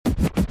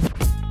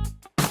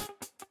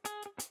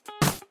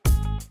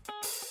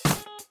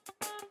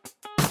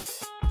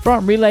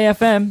From Relay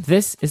FM,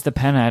 this is The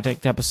Pen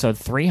Addict, episode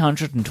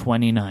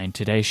 329.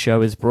 Today's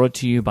show is brought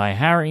to you by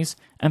Harry's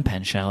and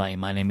Pen Chalet.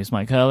 My name is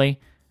Mike Hurley,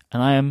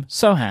 and I am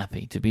so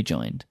happy to be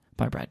joined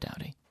by Brad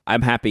Dowdy.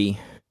 I'm happy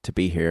to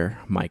be here,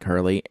 Mike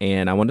Hurley,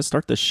 and I want to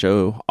start this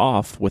show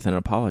off with an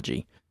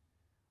apology.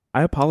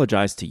 I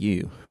apologize to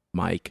you,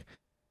 Mike,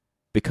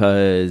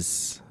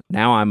 because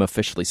now I'm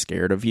officially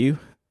scared of you,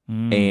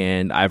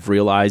 and I've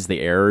realized the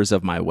errors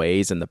of my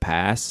ways in the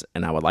past,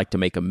 and I would like to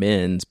make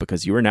amends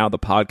because you are now the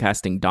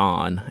podcasting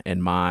Don,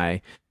 and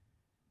my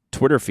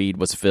Twitter feed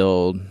was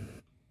filled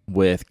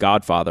with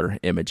Godfather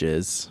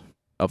images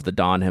of the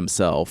Don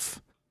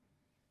himself.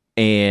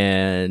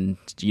 And,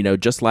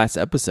 just last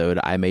episode,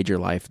 I made your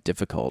life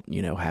difficult,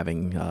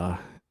 making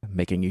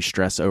you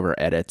stress over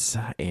edits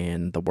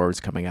and the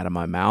words coming out of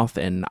my mouth.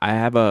 And I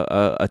have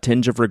a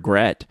tinge of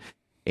regret,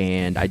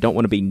 and I don't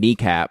want to be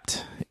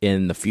kneecapped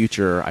in the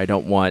future. I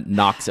don't want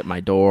knocks at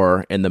my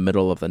door in the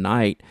middle of the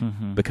night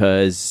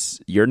because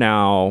you're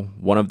now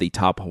one of the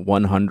top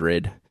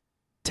 100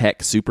 tech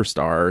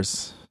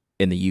superstars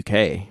in the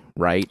UK,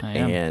 right?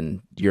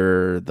 And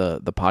you're the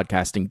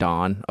podcasting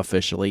Don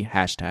officially,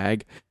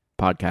 hashtag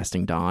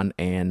podcasting Don,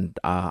 and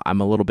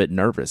I'm a little bit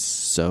nervous.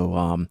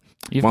 So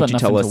you've got nothing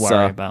to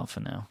worry about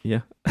for now.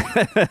 Yeah.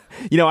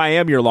 I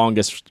am your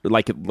longest,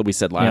 like we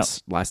said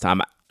last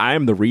time, I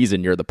am the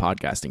reason you're the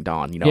podcasting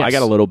Don. Yes. I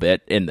got a little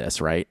bit in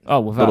this, right? Oh,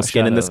 without little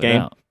skin in this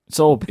game. It's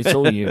all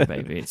you,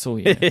 baby. It's all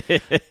you.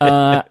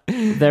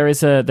 There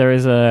is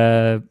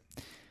a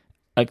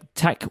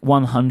Tech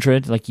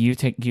 100, like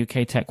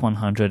UK Tech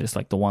 100. It's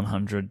like the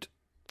 100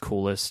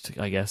 coolest,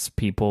 I guess,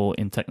 people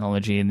in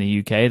technology in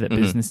the UK that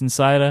Business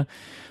Insider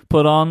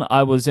put on.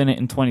 I was in it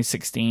in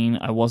 2016.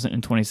 I wasn't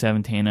in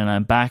 2017, and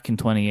I'm back in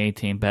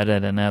 2018, better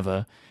than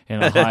ever,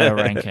 in a higher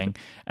ranking.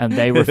 And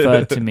they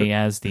referred to me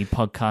as the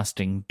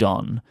podcasting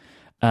Don,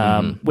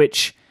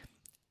 which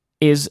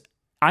is,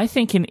 I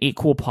think, in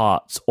equal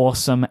parts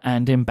awesome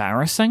and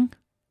embarrassing.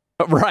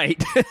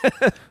 Right.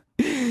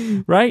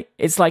 Right?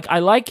 It's like, I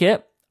like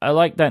it. I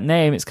like that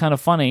name. It's kind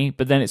of funny,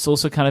 but then it's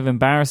also kind of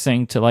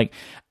embarrassing to, like,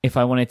 if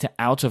I wanted to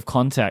out of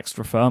context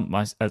refer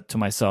to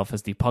myself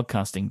as the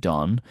podcasting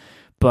Don.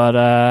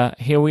 But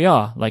here we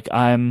are. Like,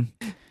 I'm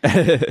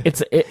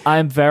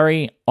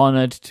very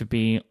honored to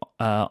be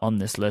on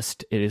this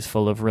list. It is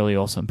full of really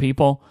awesome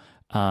people,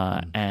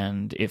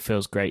 and it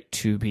feels great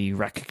to be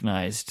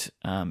recognized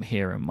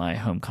here in my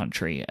home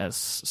country as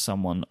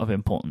someone of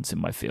importance in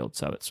my field.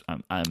 So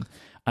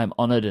I'm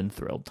honored and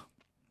thrilled.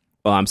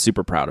 Well, I'm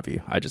super proud of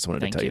you. I just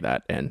wanted to tell you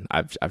that, and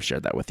I've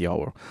shared that with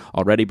y'all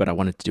already, but I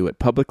wanted to do it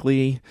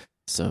publicly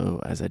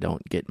so as I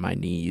don't get my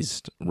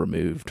knees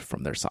removed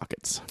from their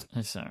sockets.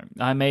 Sorry.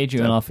 I made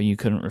you an offer you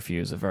couldn't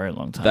refuse a very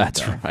long time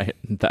ago. Right.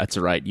 That's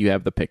right. You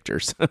have the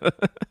pictures.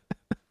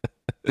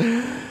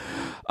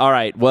 All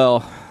right.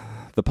 Well,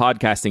 the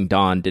podcasting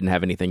Don didn't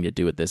have anything to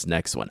do with this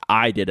next one.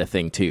 I did a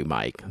thing too,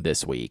 Mike,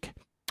 this week.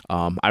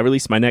 I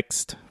released my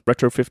next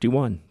Retro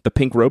 51, the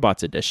Pink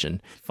Robots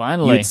edition.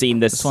 Finally. You'd seen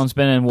this. This one's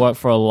been in work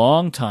for a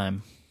long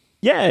time.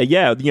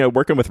 Yeah.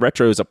 Working with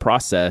retro is a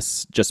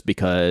process just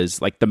because,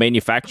 like, the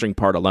manufacturing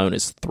part alone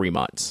is 3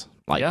 months.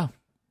 Yeah.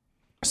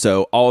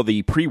 So all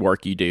the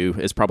pre-work you do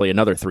is probably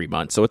another 3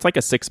 months. So it's like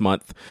a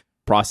 6-month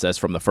process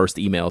from the first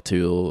email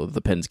to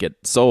the pens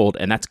get sold,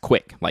 and that's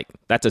quick. Like,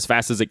 that's as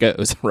fast as it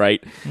goes,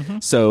 right?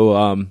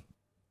 So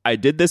I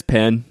did this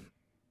pen.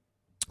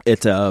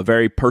 It's a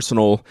very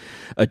personal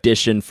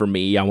edition for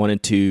me. I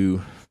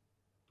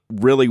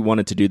really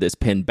wanted to do this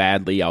pen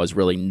badly. I was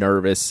really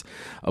nervous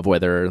of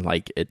whether,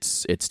 like,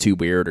 it's too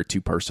weird or too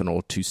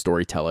personal, too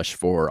storytellish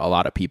for a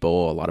lot of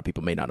people. A lot of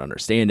people may not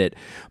understand it,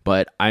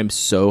 but I'm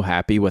so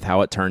happy with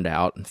how it turned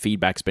out.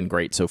 Feedback's been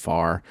great so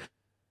far.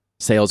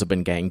 Sales have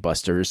been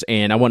gangbusters,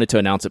 and I wanted to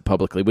announce it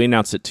publicly. We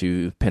announced it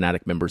to Pen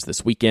Addict members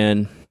this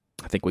weekend.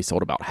 I think we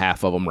sold about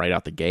half of them right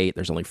out the gate.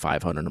 There's only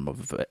 500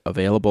 of them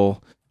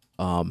available.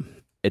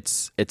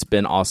 It's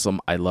been awesome.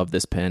 I love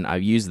this pen.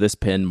 I've used this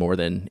pen more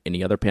than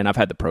any other pen. I've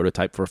had the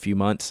prototype for a few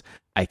months.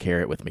 I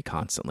carry it with me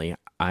constantly.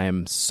 I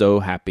am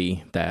so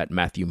happy that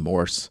Matthew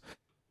Morse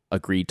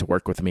agreed to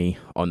work with me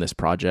on this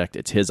project.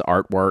 It's his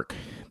artwork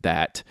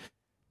that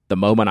the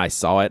moment I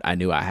saw it, I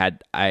knew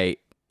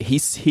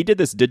he did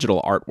this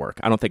digital artwork.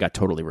 I don't think I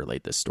totally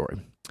relate this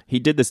story. He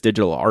did this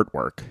digital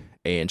artwork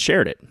and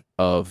shared it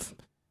of,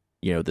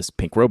 this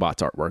Pink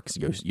Robots artwork.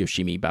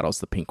 Yoshimi Battles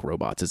the Pink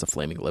Robots is a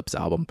Flaming Lips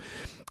album.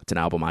 It's an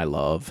album I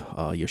love.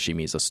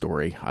 Yoshimi is a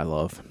story I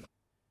love.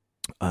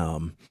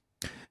 And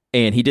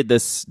he did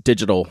this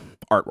digital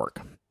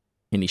artwork,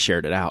 and he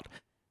shared it out.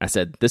 I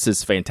said, "This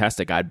is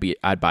fantastic.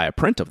 I'd buy a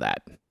print of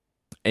that."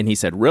 And he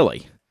said,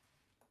 "Really?"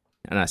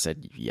 And I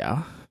said,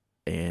 "Yeah."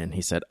 And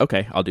he said,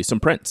 "Okay, I'll do some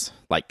prints."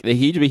 Like,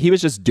 he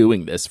was just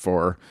doing this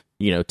for,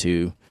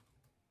 to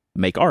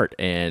make art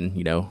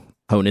and,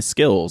 hone his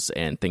skills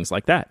and things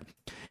like that.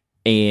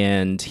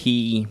 And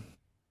he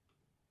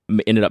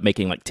ended up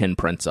making like 10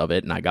 prints of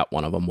it, and I got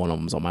one of them. One of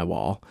them's on my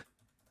wall.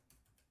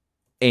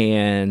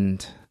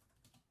 And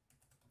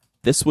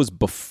this was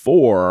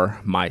before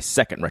my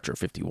second Retro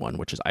 51,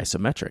 which is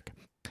isometric.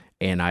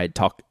 and I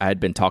had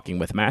been talking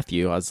with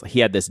Matthew. He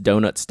had this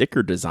donut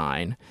sticker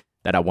design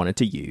that I wanted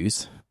to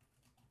use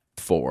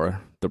for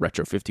the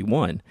Retro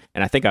 51,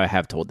 and I think I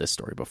have told this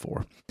story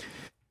before.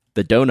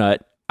 The donut,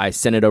 I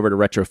sent it over to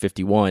Retro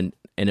 51,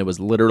 and it was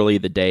literally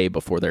the day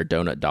before their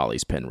Donut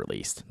Dollies pen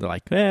released. They're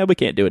like, we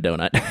can't do a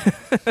donut.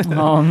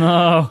 Oh,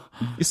 no.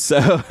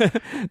 So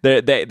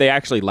they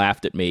actually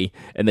laughed at me,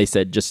 and they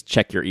said, just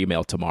check your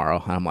email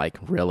tomorrow. I'm like,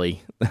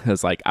 really? I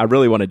was like, I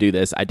really want to do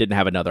this. I didn't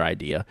have another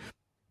idea.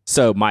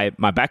 So my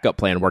backup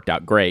plan worked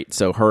out great.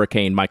 So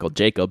Hurricane Michael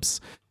Jacobs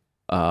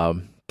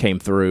came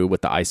through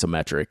with the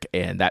isometric,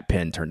 and that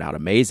pen turned out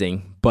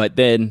amazing. But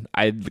then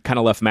I kind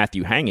of left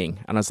Matthew hanging,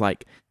 and I was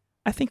like,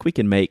 I think we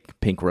can make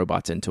pink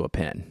robots into a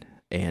pen.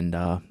 And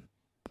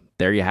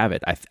there you have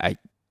it. I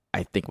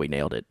think we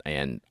nailed it,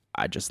 and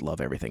I just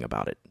love everything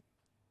about it.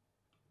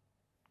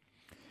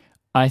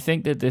 I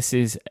think that this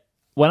is...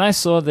 When I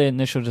saw the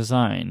initial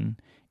design,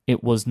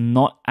 it was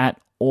not at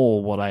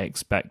all what I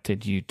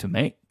expected you to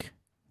make.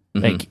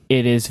 Mm-hmm. Like,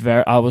 it is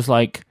very... I was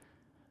like,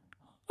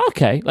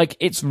 okay. Like,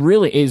 it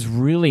is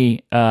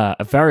really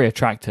very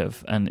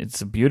attractive, and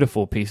it's a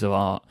beautiful piece of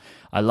art.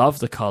 I love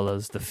the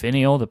colors. The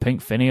finial, the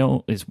pink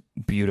finial is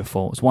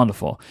beautiful. It's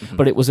wonderful. Mm-hmm.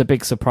 But it was a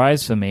big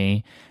surprise for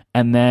me.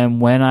 And then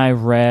when I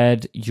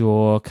read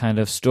your kind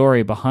of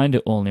story behind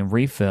it all in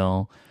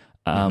Refill,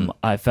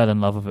 I fell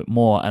in love with it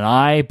more. And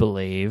I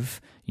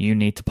believe you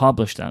need to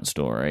publish that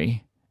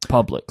story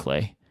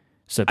publicly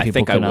so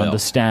people can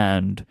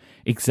understand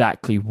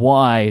exactly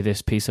why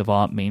this piece of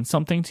art means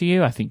something to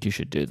you. I think you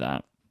should do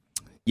that.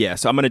 Yeah,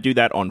 so I'm going to do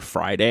that on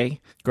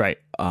Friday. Great.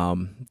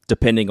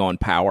 Depending on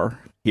power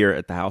here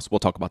at the house. We'll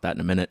talk about that in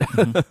a minute.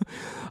 Mm-hmm.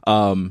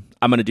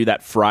 I'm going to do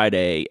that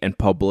Friday and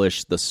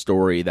publish the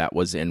story that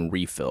was in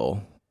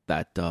Refill,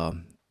 that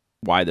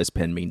why this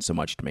pen means so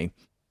much to me,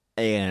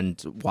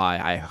 and why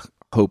I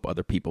hope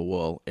other people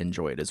will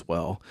enjoy it as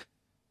well,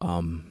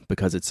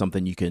 because it's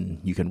something you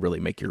can really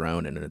make your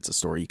own, and it's a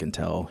story you can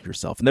tell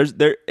yourself. And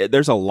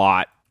there's a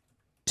lot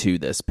to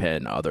this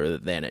pen other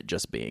than it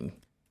just being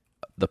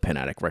the Pen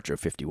Addict Retro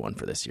 51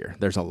 for this year.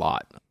 There's a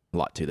lot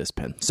to this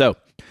pen. So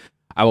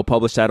I will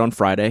publish that on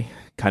Friday,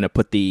 kind of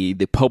put the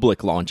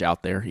public launch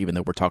out there, even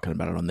though we're talking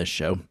about it on this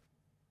show.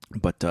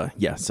 But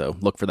yeah, so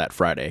look for that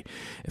Friday.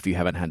 If you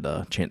haven't had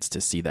the chance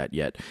to see that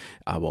yet,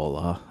 I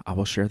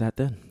will share that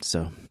then.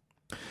 So,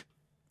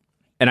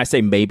 and I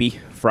say maybe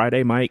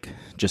Friday, Mike,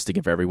 just to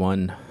give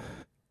everyone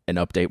an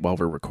update while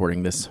we're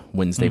recording this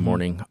Wednesday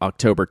morning,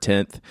 October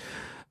 10th.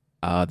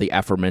 The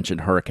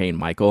aforementioned Hurricane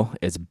Michael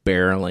is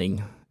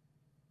barreling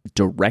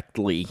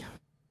directly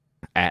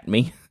at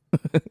me.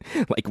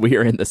 Like, we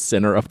are in the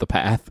center of the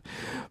path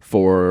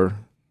for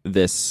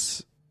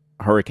this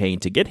hurricane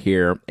to get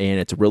here, and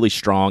it's a really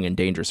strong and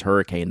dangerous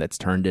hurricane that's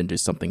turned into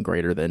something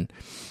greater than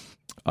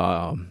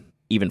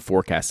even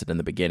forecasted in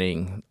the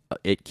beginning.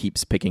 It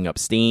keeps picking up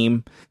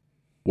steam.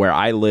 Where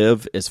I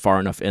live is far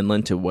enough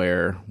inland to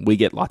where we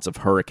get lots of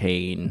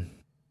hurricane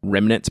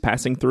remnants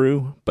passing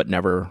through, but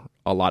never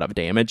a lot of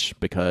damage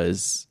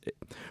because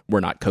we're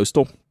not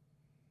coastal.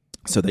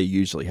 So they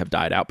usually have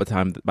died out by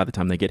the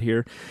time they get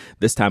here.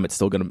 This time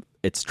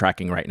it's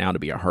tracking right now to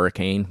be a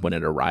hurricane when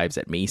it arrives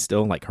at me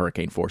still, like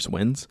hurricane force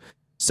winds.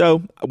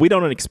 So we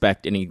don't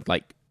expect any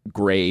like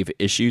grave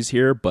issues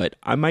here, but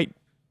I might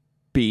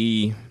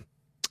be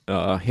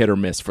hit or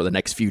miss for the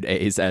next few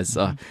days, as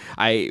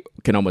I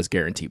can almost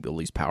guarantee we'll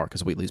lose power,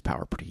 because we lose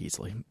power pretty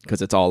easily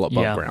because it's all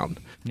above ground.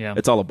 Yeah.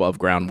 It's all above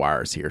ground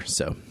wires here.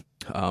 So,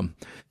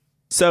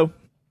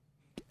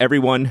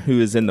 everyone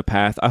who is in the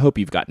path, I hope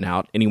you've gotten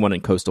out. Anyone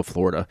in coastal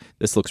Florida,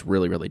 this looks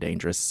really, really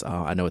dangerous.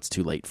 I know it's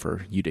too late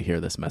for you to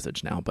hear this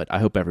message now, but I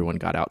hope everyone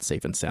got out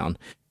safe and sound.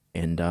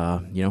 And,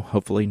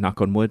 hopefully,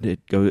 knock on wood,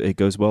 it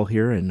goes well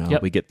here,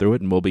 and we get through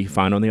it, and we'll be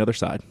fine on the other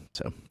side.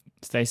 So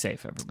stay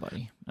safe,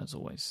 everybody, as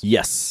always.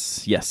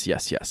 Yes.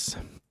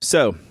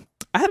 So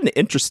I had an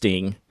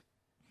interesting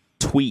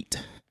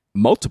tweet,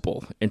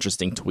 multiple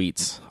interesting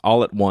tweets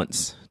all at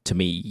once to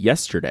me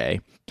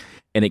yesterday.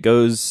 And it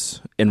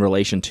goes in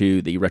relation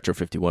to the Retro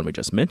 51 we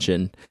just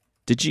mentioned.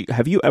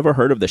 Have you ever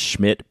heard of the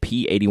Schmidt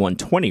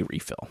P8120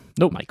 refill?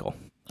 Nope. Michael.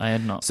 I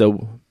had not.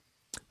 So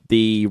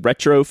the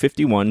Retro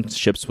 51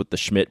 ships with the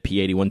Schmidt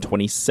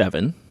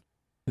P8127.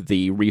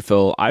 The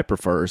refill I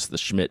prefer is the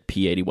Schmidt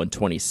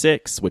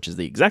P8126, which is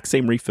the exact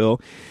same refill,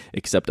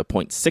 except a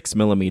 0.6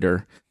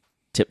 millimeter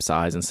tip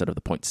size instead of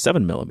the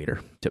 0.7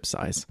 millimeter tip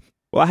size.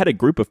 Well, I had a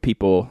group of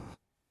people.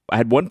 I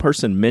had one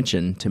person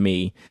mention to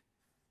me,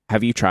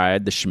 have you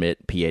tried the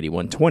Schmidt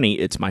P8120?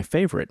 It's my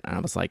favorite. And I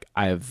was like,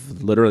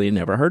 I've literally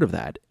never heard of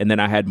that. And then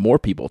I had more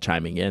people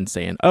chiming in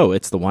saying, oh,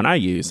 it's the one I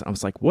use. I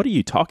was like, what are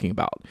you talking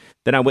about?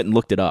 Then I went and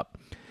looked it up.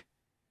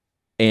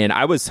 And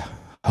I was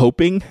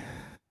hoping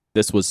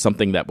this was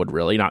something that would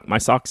really knock my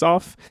socks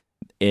off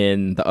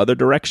in the other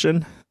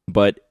direction.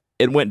 But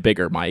it went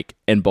bigger, Mike,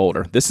 and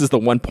bolder. This is the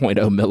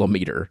 1.0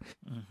 millimeter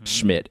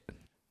Schmidt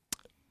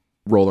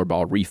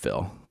rollerball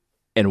refill.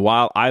 And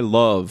while I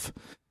love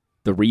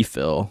the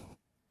refill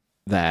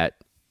that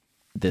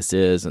this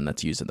is and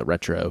that's used in the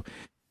retro,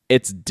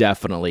 it's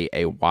definitely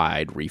a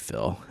wide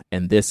refill,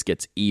 and this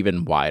gets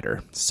even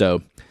wider.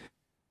 So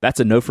that's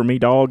a no for me,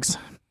 dogs.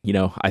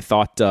 I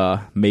thought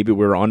maybe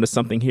we were onto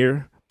something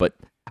here, but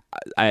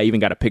I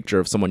even got a picture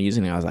of someone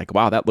using it. I was like,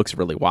 wow, that looks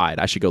really wide.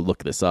 I should go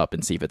look this up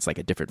and see if it's like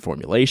a different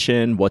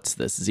formulation. What's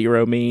this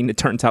 0 mean? It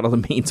turns out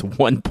it means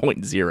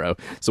 1.0.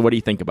 So what do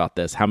you think about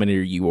this? How many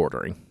are you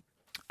ordering?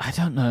 I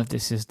don't know if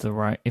this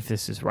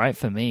is right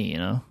for me,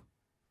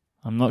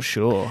 I'm not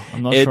sure.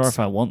 I'm not sure if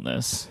I want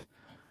this.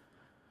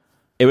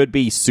 It would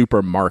be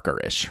super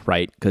marker-ish,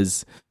 right?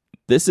 Because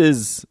this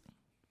is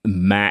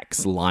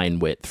max line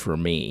width for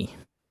me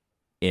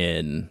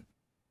in,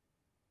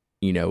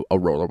 a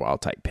rollerball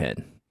type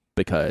pen,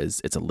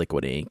 because it's a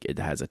liquid ink. It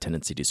has a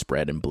tendency to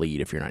spread and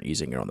bleed if you're not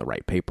using it on the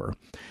right paper.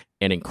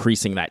 And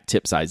increasing that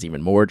tip size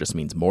even more just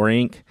means more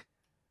ink.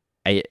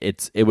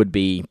 It would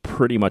be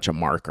pretty much a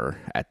marker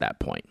at that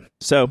point.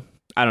 So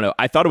I don't know.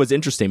 I thought it was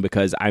interesting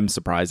because I'm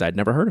surprised I'd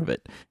never heard of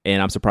it.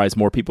 And I'm surprised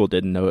more people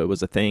didn't know it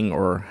was a thing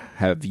or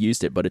have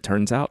used it. But it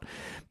turns out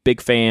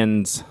big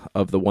fans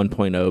of the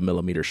 1.0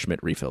 millimeter Schmidt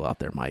refill out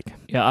there, Mike.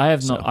 Yeah, I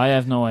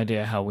have no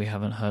idea how we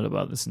haven't heard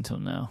about this until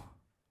now.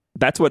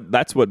 That's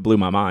what blew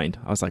my mind.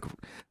 I was like,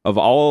 of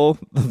all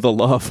the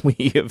love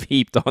we have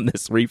heaped on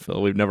this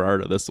refill, we've never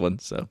heard of this one.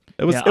 So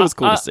it was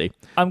cool to see.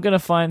 I'm gonna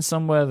find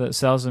somewhere that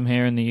sells them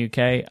here in the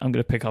UK. I'm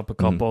gonna pick up a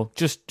couple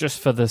just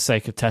for the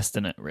sake of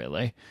testing it,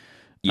 really.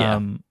 Yeah.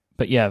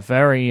 But yeah,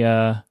 very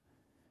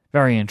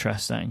very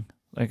interesting.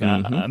 Like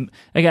again,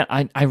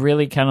 I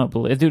really cannot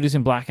believe dude is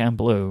in black and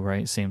blue,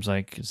 right? It seems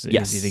like it's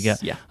easy to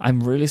get. Yeah.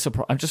 I'm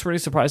just really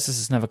surprised this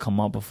has never come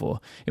up before.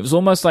 It was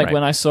almost like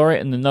when I saw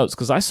it in the notes,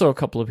 because I saw a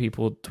couple of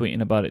people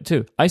tweeting about it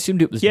too. I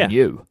assumed it was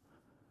new.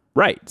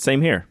 Right.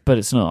 Same here. But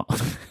it's not.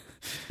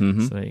 So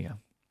there you go.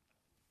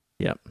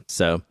 Yep.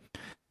 So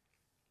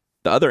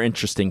the other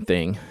interesting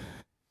thing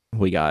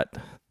we got,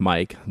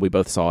 Mike, we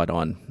both saw it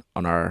on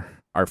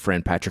our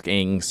friend Patrick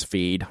Ing's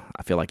feed.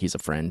 I feel like he's a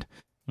friend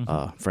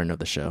of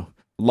the show.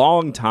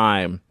 Long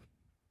time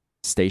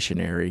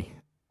stationery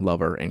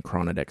lover and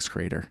Chronodex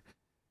creator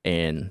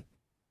and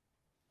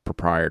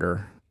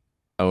proprietor,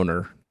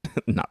 owner.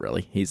 Not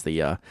really. He's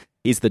the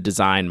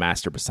design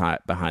master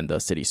behind the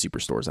City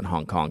Superstores in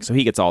Hong Kong. So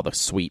he gets all the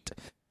sweet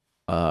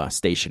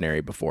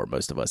stationery before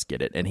most of us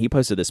get it. And he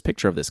posted this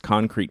picture of this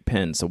concrete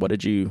pen. So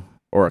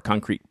or a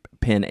concrete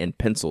pen and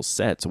pencil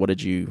set. So what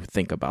did you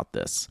think about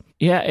this?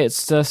 Yeah,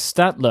 it's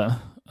Statler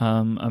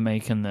are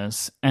making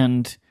this,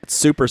 and it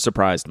super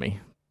surprised me.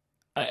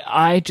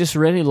 I just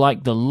really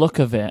like the look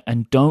of it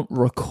and don't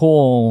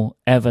recall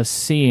ever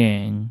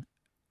seeing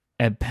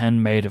a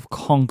pen made of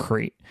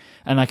concrete.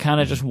 And I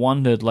kind of just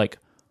wondered, like,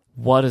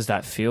 what does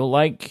that feel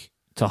like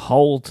to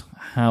hold?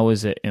 How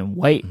is it in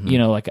weight?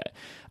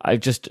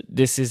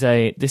 This is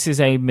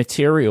a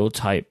material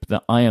type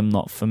that I am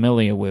not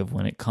familiar with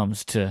when it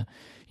comes to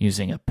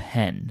using a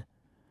pen.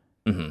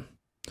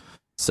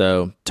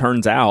 So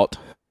turns out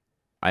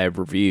I have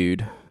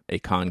reviewed a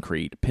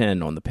concrete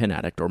pen on the Pen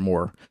Addict, or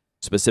more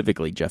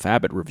specifically, Jeff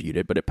Abbott reviewed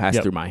it, but it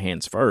passed through my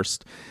hands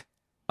first.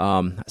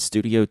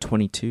 Studio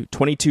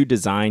 22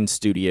 Design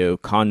Studio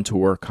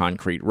Contour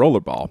Concrete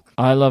Rollerball.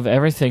 I love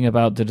everything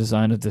about the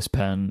design of this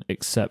pen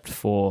except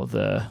for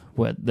the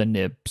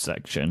nib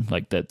section,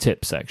 like the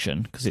tip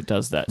section, because it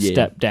does that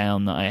step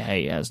down that I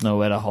hate. It has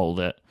nowhere to hold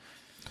it.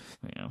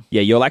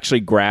 Yeah, you'll actually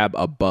grab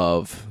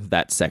above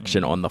that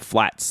section on the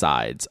flat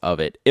sides of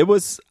it.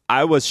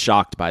 I was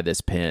shocked by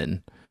this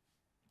pen.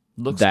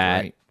 Looks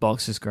great.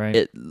 Box is great.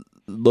 It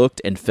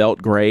looked and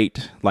felt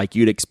great. Like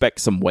you'd expect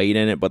some weight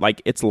in it, but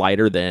like it's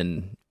lighter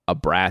than a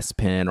brass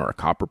pen or a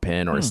copper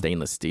pen or a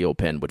stainless steel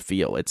pen would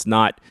feel. It's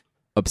not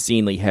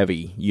obscenely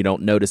heavy. You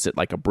don't notice it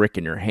like a brick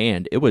in your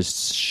hand. It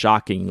was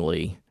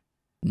shockingly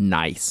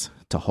nice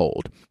to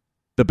hold.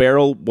 The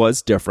barrel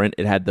was different.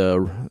 It had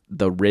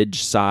the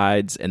ridge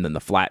sides and then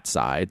the flat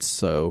sides.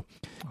 So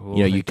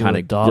you kind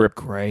of dark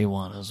gray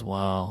one as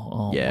well.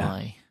 Oh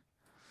my!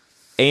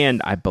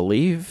 And I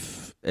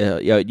believe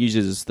it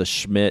uses the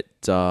Schmidt.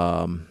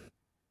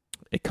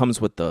 It comes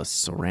with the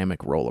ceramic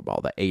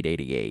rollerball, the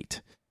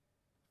 888,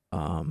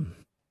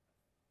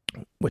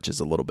 which is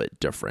a little bit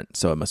different.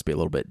 So it must be a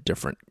little bit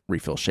different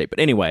refill shape. But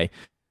anyway,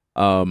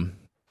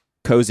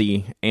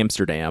 Cozy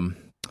Amsterdam,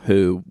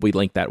 who we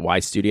linked that Y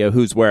Studio,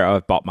 who's where I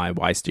bought my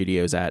Y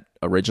Studios at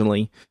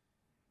originally,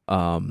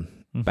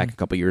 back a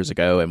couple years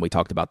ago, and we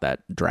talked about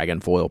that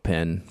dragon foil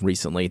pen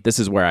recently. This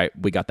is where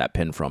we got that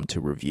pen from to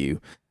review.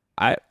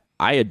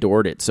 I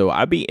adored it, so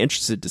I'd be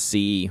interested to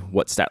see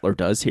what Statler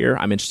does here.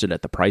 I'm interested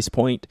at the price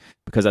point,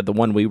 because at the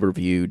one we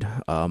reviewed,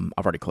 I've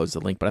already closed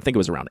the link, but I think it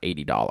was around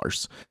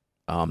 $80.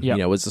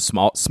 It was a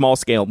small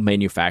scale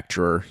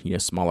manufacturer,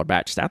 smaller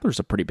batch. Statler's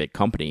a pretty big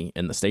company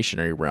in the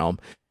stationery realm,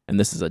 and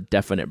this is a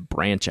definite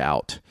branch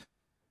out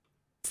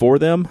for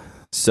them.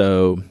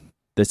 So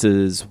this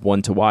is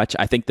one to watch.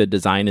 I think the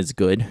design is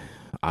good.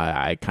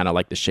 I kind of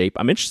like the shape.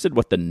 I'm interested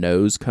what the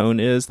nose cone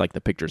is. Like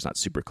the picture's not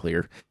super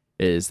clear.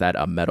 Is that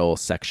a metal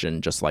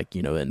section just like,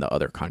 in the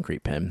other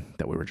concrete pen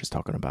that we were just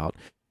talking about?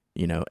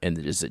 And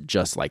is it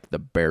just like the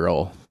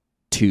barrel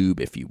tube,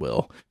 if you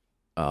will?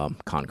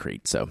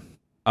 concrete. So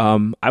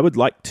I would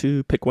like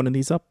to pick one of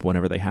these up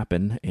whenever they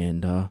happen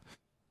and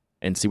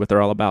see what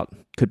they're all about.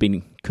 Could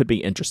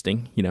be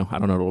interesting. I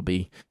don't know if it'll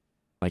be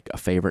like a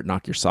favorite,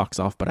 knock your socks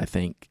off, but I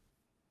think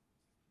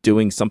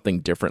doing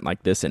something different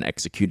like this and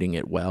executing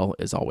it well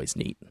is always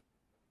neat.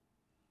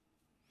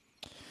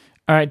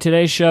 All right,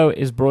 today's show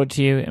is brought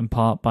to you in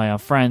part by our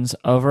friends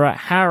over at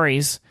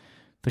Harry's,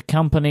 the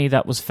company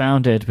that was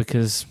founded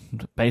because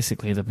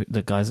basically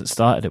the guys that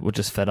started it were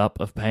just fed up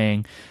of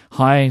paying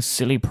high,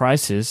 silly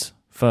prices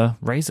for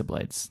razor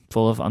blades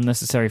full of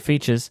unnecessary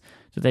features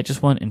that they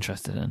just weren't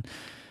interested in.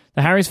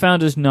 The Harry's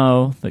founders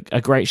know that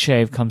a great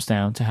shave comes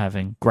down to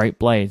having great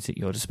blades at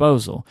your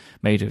disposal,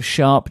 made of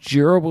sharp,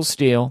 durable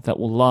steel that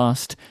will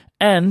last,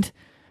 and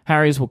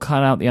Harry's will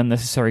cut out the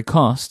unnecessary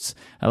costs,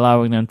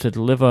 allowing them to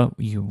deliver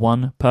you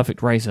one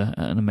perfect razor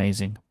at an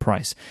amazing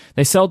price.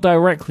 They sell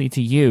directly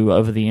to you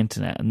over the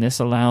internet, and this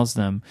allows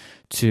them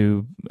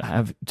to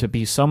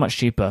be so much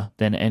cheaper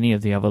than any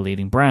of the other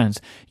leading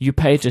brands. You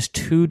pay just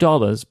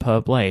 $2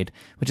 per blade,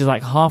 which is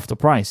like half the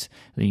price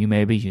that you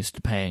may be used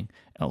to paying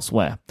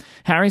elsewhere.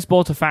 Harry's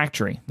bought a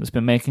factory that's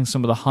been making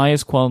some of the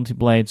highest quality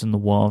blades in the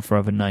world for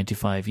over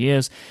 95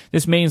 years.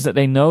 This means that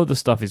they know the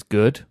stuff is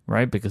good,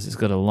 right? Because it's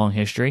got a long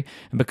history.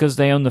 And because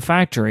they own the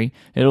factory,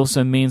 it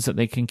also means that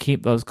they can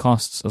keep those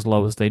costs as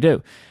low as they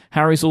do.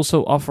 Harry's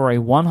also offer a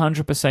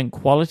 100%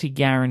 quality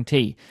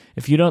guarantee.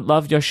 If you don't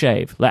love your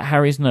shave, let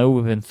Harry's know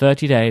within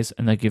 30 days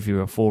and they'll give you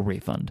a full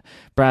refund.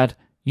 Brad,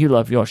 you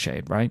love your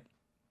shave, right?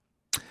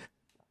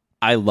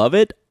 I love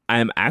it.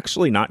 I'm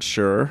actually not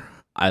sure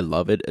I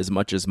love it as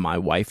much as my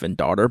wife and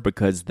daughter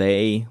because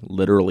they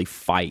literally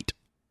fight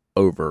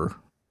over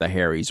the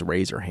Harry's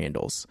razor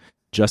handles.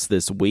 Just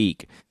this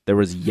week, there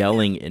was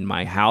yelling in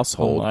my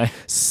household,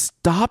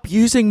 Stop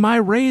using my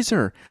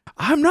razor.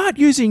 I'm not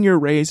using your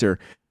razor.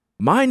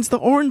 Mine's the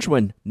orange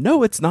one.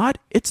 No, it's not.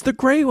 It's the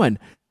gray one.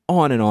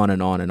 On and on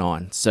and on and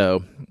on.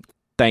 So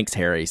thanks,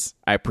 Harry's.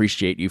 I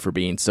appreciate you for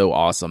being so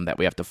awesome that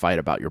we have to fight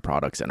about your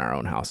products in our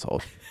own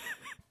household.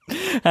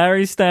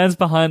 Harry stands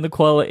behind the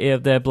quality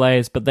of their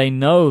blades, but they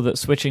know that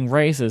switching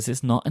razors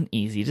is not an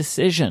easy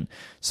decision.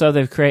 So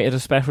they've created a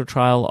special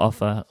trial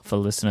offer for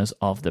listeners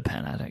of The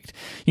Pen Addict.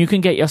 You can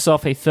get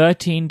yourself a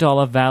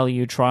 $13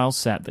 value trial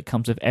set that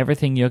comes with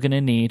everything you're going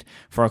to need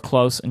for a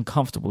close and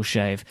comfortable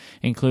shave,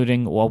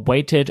 including a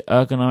weighted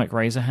ergonomic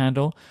razor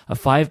handle, a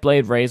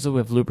 5-blade razor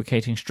with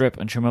lubricating strip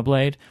and trimmer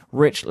blade,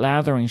 rich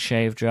lathering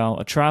shave gel,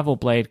 a travel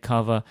blade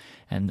cover,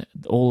 and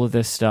all of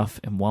this stuff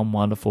in one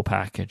wonderful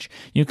package.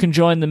 You can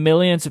join the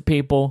millions of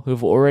people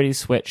who've already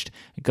switched.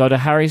 Go to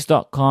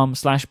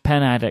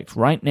harrys.com/penaddict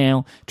right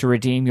now to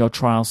redeem your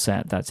trial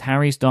set. That's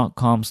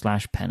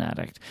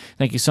harrys.com/penaddict.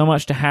 Thank you so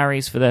much to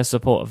Harry's for their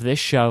support of this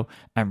show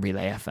and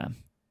Relay FM.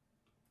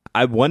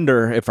 I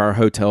wonder if our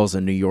hotels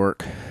in New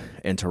York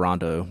and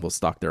Toronto will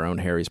stock their own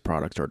Harry's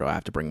products, or do I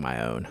have to bring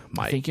my own?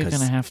 I think you're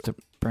going to have to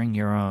bring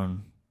your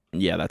own.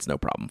 Yeah, that's no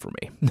problem for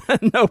me.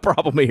 No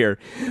problem here.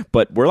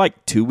 But we're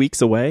like 2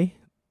 weeks away.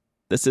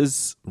 This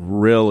is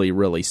really,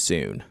 really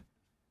soon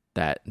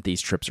that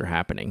these trips are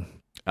happening.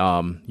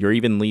 You're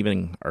even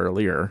leaving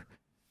earlier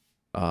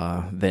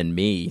than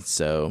me.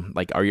 So,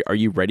 like, are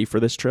you ready for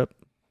this trip?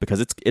 Because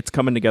it's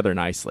coming together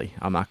nicely.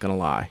 I'm not gonna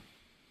lie.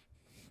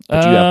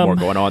 But you have more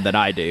going on than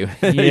I do.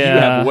 Yeah. You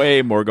have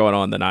way more going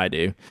on than I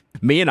do.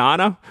 Me and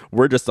Anna,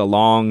 we're just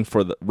along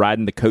for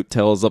riding the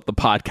coattails of the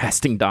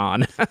podcasting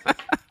dawn.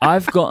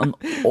 I've got an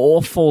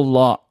awful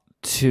lot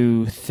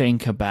to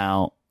think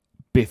about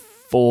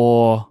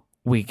before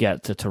we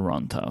get to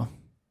Toronto.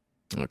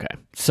 Okay.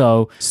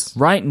 So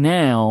right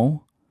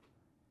now,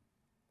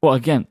 well,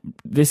 again,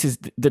 this is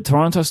the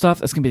Toronto stuff.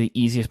 That's going to be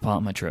the easiest part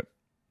of my trip.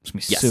 It's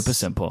going to be super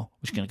simple.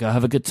 We're just going to go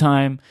have a good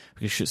time.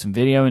 We're going to shoot some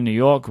video in New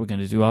York. We're going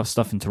to do our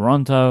stuff in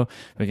Toronto.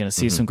 We're going to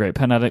see some great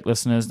Pen Addict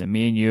listeners. Then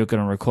me and you are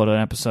going to record an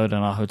episode in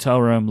our hotel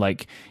room.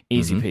 Like,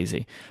 easy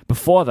peasy.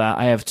 Before that,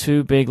 I have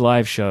 2 big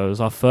live shows.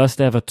 Our first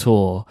ever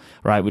tour,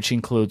 right, which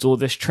includes all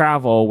this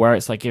travel where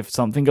it's like if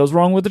something goes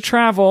wrong with the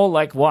travel,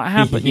 like what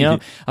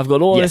happened? I've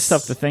got all this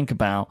stuff to think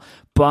about.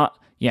 But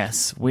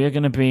yes, we are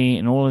going to be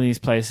in all of these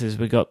places.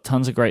 We've got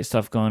tons of great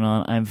stuff going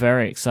on. I'm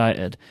very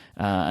excited.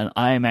 And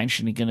I am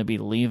actually going to be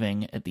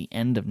leaving at the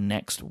end of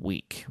next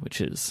week, which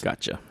is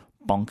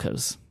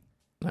bonkers.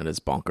 That is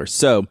bonkers.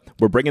 So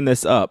we're bringing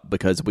this up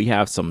because we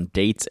have some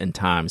dates and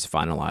times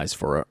finalized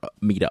for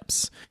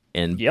meetups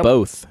in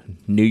both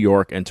New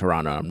York and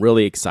Toronto. I'm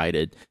really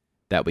excited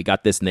that we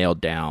got this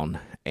nailed down,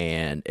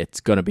 and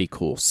it's going to be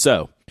cool.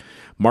 So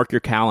mark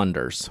your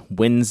calendars.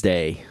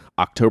 Wednesday,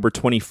 October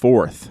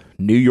 24th,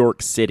 New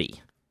York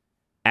City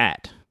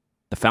at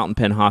the Fountain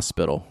Pen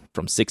Hospital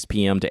from 6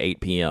 p.m. to 8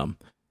 p.m.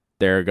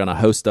 They're going to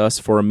host us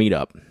for a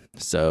meetup.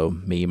 So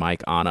me,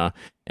 Mike, Anna,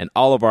 and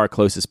all of our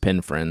closest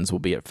pen friends will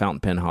be at Fountain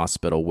Pen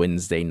Hospital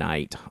Wednesday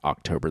night,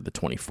 October the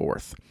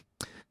 24th.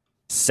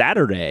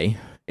 Saturday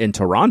in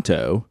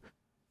Toronto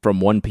from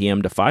 1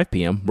 p.m. to 5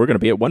 p.m., we're going to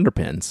be at Wonder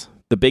Pens,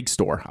 the big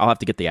store. I'll have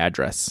to get the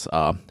address.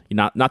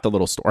 Not the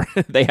little store.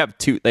 They have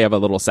a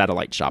little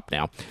satellite shop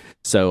now.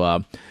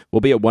 So we'll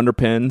be at Wonder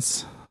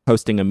Pens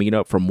hosting a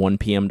meetup from 1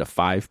 p.m. to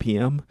 5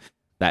 p.m.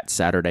 that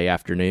Saturday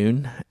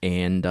afternoon.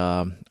 And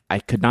I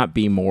could not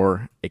be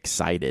more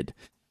excited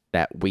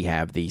that we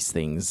have these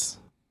things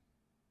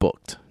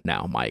booked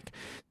now, Mike.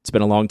 It's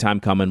been a long time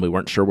coming. We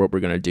weren't sure what we're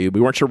going to do. We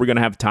weren't sure we're going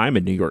to have time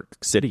in New York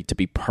City, to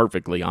be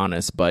perfectly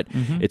honest, but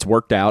it's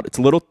worked out. It's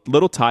a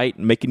little tight,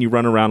 making you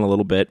run around a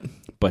little bit,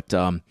 but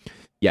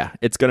yeah,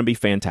 it's going to be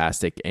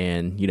fantastic.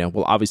 And,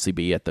 we'll obviously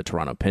be at the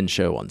Toronto Pen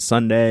Show on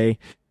Sunday,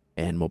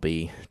 and we'll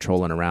be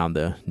trolling around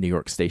the New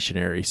York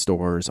stationery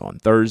stores on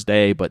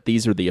Thursday, but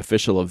these are the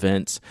official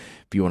events.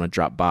 If you want to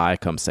drop by,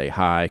 come say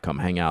hi, come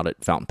hang out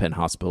at Fountain Pen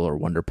Hospital or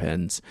Wonder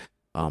Pens.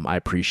 I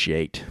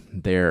appreciate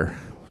their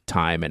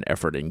time and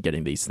effort in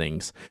getting these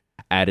things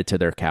added to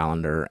their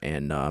calendar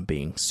and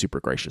being super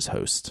gracious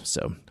hosts.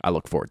 So I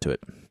look forward to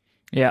it.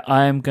 Yeah,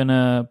 I'm going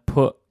to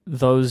put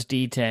those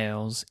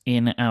details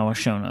in our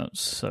show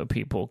notes so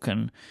people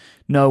can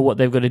know what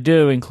they've got to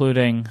do,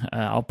 including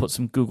I'll put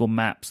some Google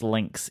Maps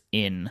links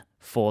in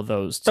for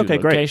those two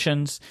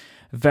locations.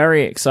 Great.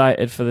 Very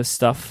excited for this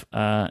stuff,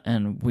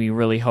 and we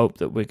really hope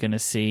that we're going to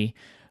see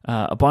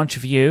a bunch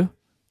of you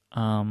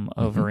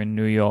over in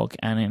New York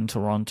and in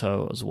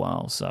Toronto as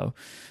well. So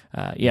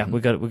we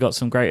got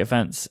some great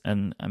events,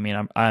 and I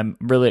mean I'm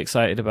really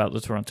excited about the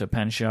Toronto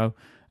Pen Show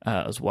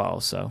as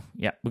well. So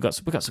yeah, we got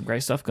some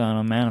great stuff going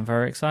on, man. I'm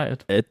very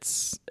excited.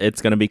 It's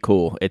gonna be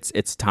cool.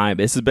 It's time.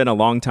 This has been a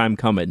long time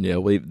coming.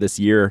 This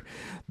year,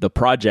 the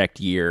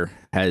project year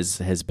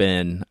has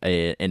been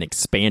an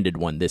expanded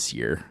one this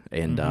year,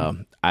 and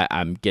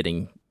I'm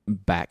getting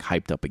back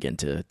hyped up again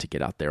to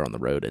get out there on the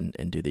road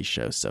and do these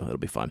shows. So it'll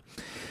be fun.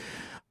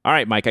 All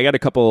right, Mike, I got a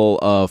couple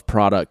of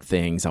product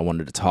things I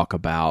wanted to talk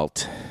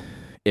about,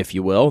 if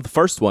you will. The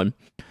first one,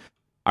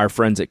 our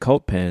friends at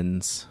Cult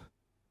Pens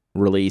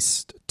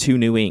released 2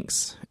 new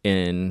inks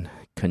in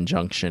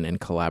conjunction and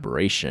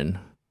collaboration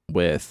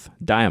with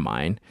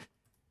Diamine.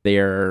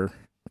 They're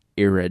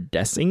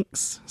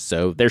iridescents,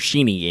 so they're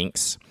sheeny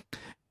inks.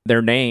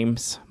 Their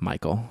names,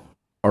 Michael,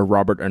 are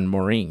Robert and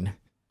Maureen.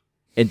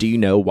 And do you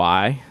know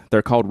why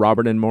they're called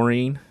Robert and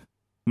Maureen,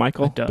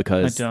 Michael?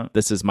 Because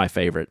this is my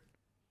favorite.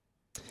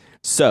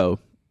 So,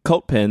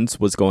 Cult Pens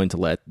was going to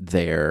let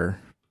their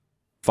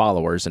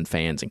followers and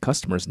fans and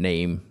customers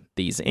name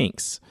these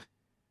inks.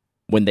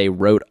 When they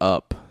wrote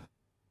up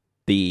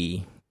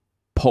the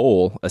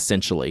poll,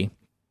 essentially,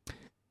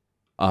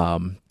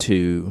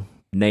 to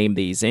name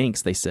these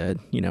inks, they said,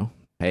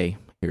 hey,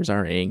 here's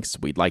our inks.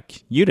 We'd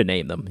like you to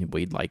name them.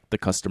 We'd like the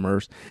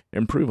customers to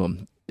improve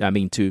them. I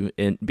mean, to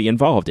be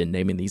involved in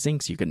naming these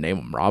inks. You can name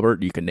them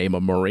Robert. You can name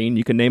them Maureen.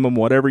 You can name them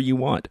whatever you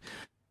want.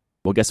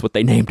 Well, guess what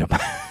they named them?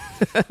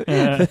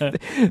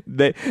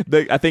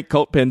 I think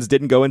Cult Pens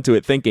didn't go into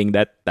it thinking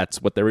that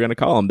that's what they were going to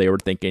call them. They were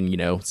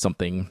thinking,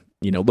 something,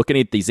 looking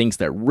at these inks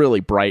that are really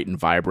bright and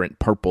vibrant,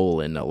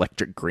 purple and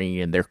electric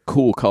green, and they're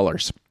cool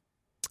colors.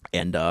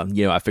 And,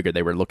 I figured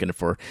they were looking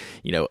for,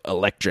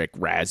 electric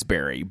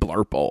raspberry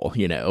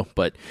blurple,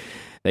 but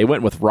they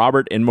went with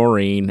Robert and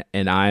Maureen,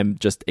 and I'm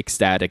just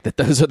ecstatic that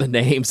those are the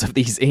names of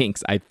these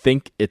inks. I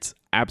think it's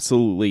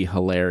absolutely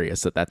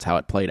hilarious that that's how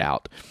it played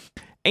out.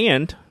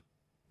 And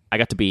I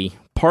got to be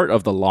part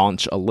of the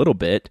launch a little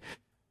bit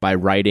by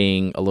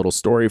writing a little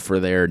story for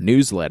their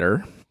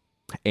newsletter,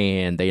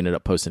 and they ended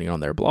up posting it on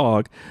their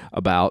blog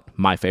about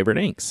my favorite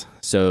inks.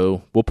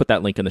 So we'll put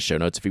that link in the show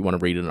notes if you want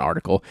to read an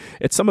article.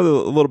 It's a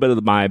little bit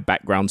of my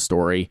background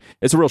story.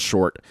 It's a real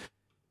short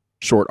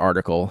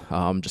article.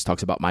 Just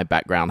talks about my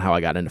background, how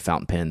I got into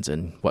fountain pens,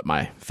 and what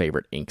my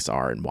favorite inks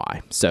are and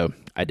why. So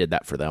I did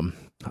that for them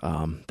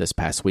this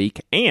past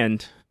week,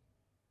 and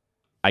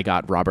I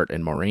got Robert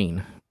and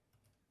Maureen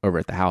over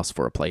at the house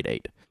for a play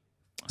date.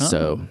 Oh.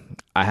 So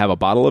I have a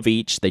bottle of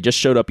each. They just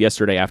showed up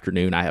yesterday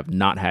afternoon. I have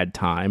not had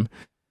time,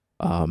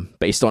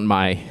 based on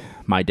my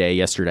day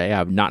yesterday, I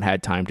have not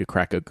had time to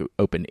crack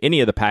open any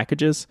of the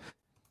packages.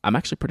 I'm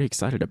actually pretty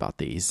excited about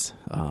these.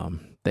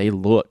 They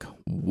look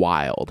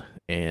wild,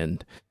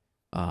 and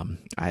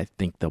I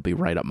think they'll be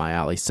right up my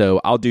alley.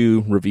 So I'll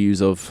do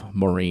reviews of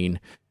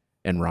Maureen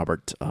and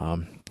Robert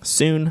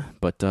soon.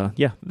 But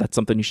yeah, that's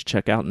something you should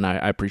check out, and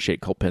I appreciate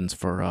Cult Pens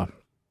for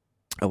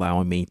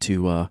allowing me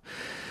to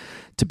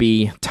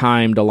be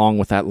timed along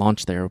with that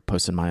launch there,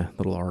 posting my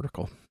little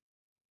article.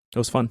 It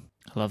was fun.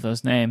 I love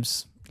those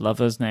names.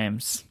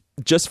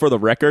 Just for the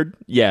record,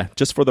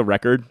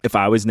 if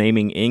I was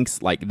naming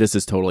inks, like, this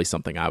is totally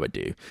something I would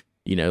do.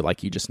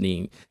 Like, you just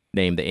name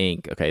the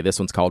ink. Okay, this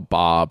one's called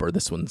Bob, or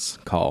this one's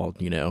called,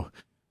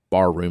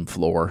 Bar Room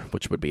Floor,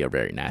 which would be a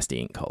very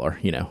nasty ink color.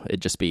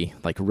 It'd just be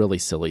like really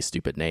silly,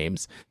 stupid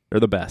names. They're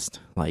the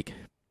best. Like,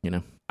 I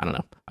don't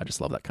know. I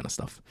just love that kind of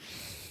stuff.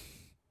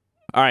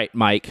 All right,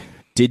 Mike,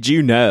 did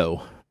you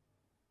know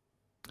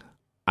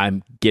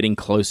I'm getting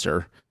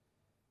closer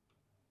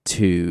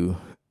to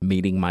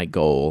meeting my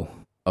goal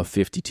of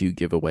 52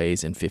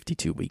 giveaways in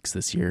 52 weeks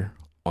this year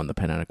on the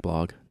Pen Addict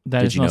blog?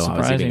 Did you know I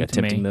was even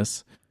attempting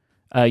this?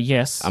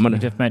 Yes, you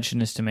have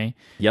mentioned this to me.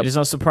 Yep. It is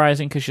not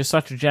surprising because you're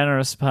such a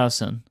generous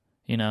person,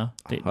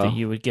 that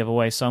you would give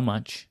away so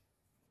much.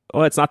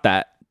 Well, it's not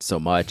that. so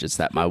much. It's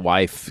that my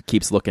wife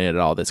keeps looking at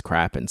all this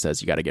crap and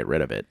says, you got to get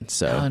rid of it.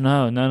 So Oh,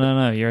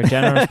 no. You're a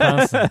generous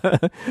person.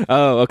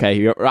 Oh,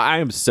 okay. I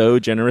am so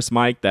generous,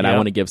 Mike, that I Yep.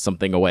 want to give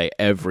something away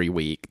every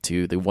week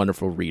to the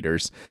wonderful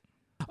readers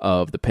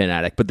of the Pen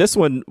Addict. But this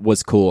one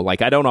was cool.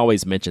 Like, I don't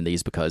always mention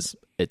these because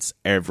it's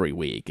every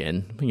week,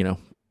 and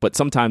but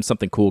sometimes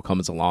something cool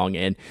comes along.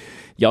 And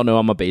y'all know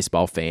I'm a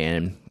baseball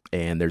fan,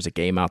 and there's a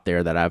game out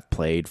there that I've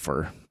played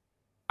for,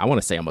 I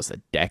want to say, almost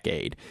a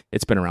decade.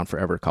 It's been around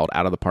forever, called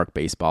Out of the Park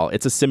Baseball.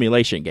 It's a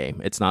simulation game.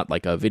 It's not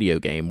like a video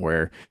game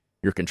where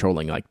you're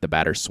controlling like the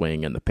batter's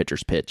swing and the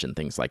pitcher's pitch and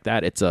things like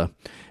that. It's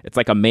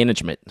like a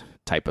management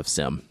type of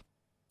sim.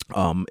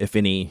 If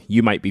any,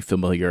 you might be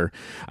familiar.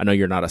 I know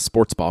you're not a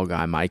sports ball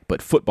guy, Mike,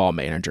 but Football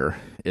Manager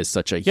is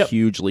such a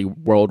hugely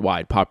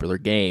worldwide popular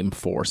game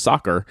for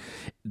soccer.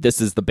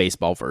 This is the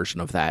baseball version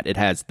of that. It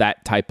has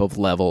that type of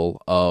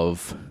level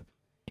of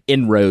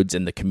inroads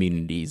in the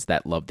communities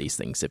that love these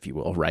things, if you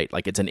will, right?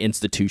 Like, it's an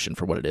institution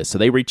for what it is. So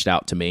they reached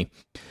out to me,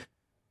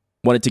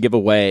 wanted to give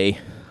away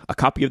a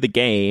copy of the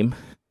game,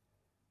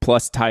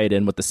 plus tie it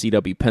in with the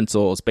CW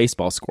pencils,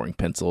 baseball scoring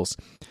pencils,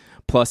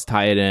 plus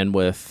tie it in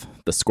with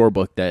the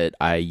scorebook that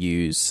I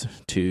use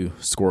to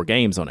score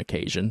games on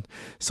occasion.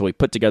 So we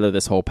put together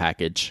this whole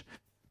package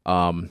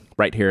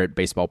right here at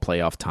Baseball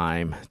Playoff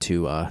Time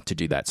to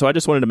do that. So I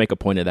just wanted to make a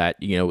point of that.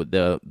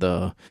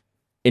 The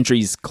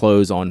entries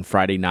close on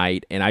Friday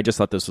night, and I just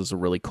thought this was a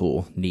really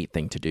cool, neat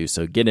thing to do.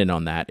 So get in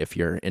on that if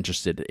you're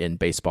interested in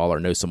baseball or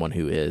know someone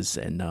who is,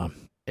 and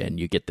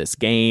you get this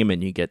game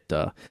and you get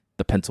the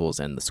pencils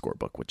and the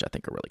scorebook, which I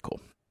think are really cool.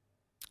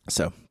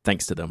 So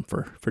thanks to them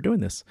for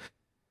doing this.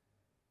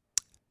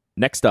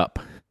 Next up,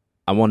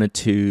 I wanted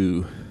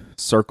to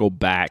circle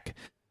back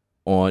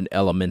on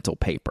Elemental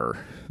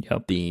Paper.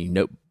 Yep.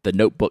 The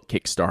notebook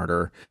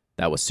Kickstarter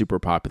that was super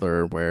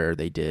popular, where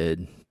they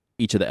did,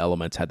 each of the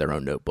elements had their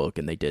own notebook,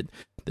 and they did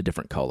the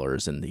different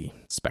colors and the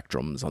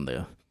spectrums on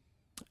the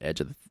edge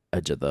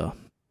of the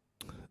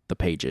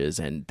pages,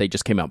 and they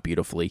just came out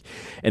beautifully.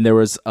 And there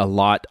was a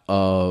lot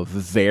of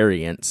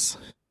variance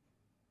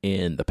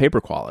in the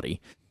paper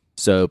quality.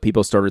 So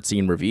people started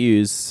seeing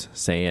reviews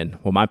saying,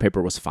 well, my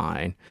paper was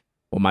fine.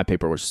 Well, my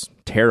paper was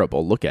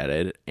terrible. Look at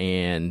it.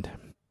 And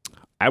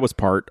I was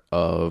part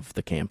of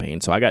the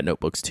campaign, so I got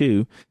notebooks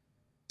too.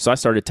 So I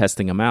started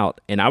testing them out,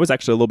 and I was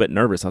actually a little bit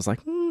nervous. I was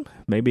like,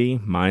 maybe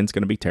mine's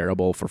going to be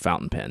terrible for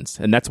fountain pens.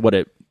 And that's what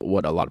a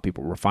lot of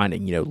people were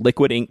finding.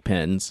 Liquid ink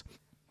pens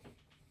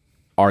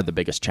are the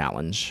biggest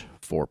challenge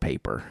for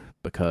paper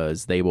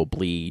because they will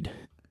bleed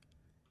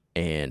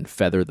and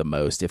feather the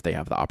most if they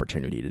have the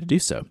opportunity to do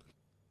so.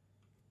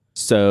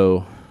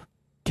 So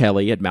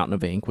Kelly at Mountain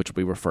of Ink, which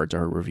we referred to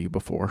her review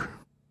before,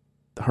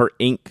 her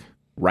ink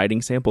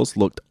writing samples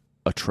looked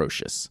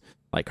atrocious.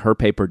 Like, her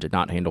paper did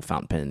not handle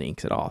fountain pen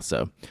inks at all.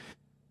 So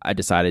I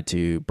decided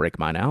to break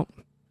mine out.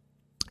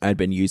 I'd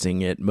been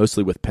using it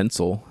mostly with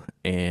pencil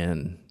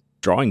and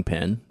drawing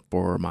pen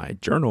for my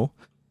journal.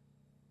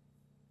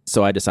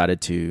 So I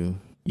decided to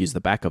use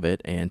the back of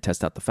it and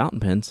test out the fountain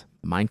pens.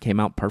 Mine came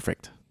out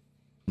perfect.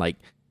 Like,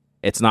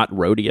 it's not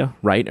Rhodia,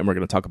 right? And we're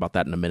going to talk about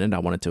that in a minute. I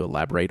wanted to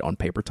elaborate on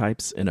paper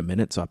types in a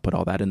minute, so I put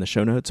all that in the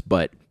show notes.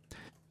 But,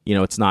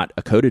 it's not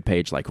a coded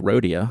page like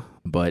Rhodia,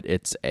 but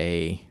it's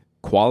a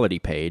quality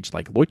page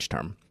like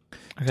Leuchtturm,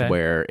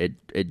 where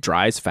it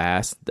dries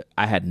fast.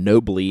 I had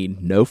no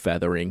bleed, no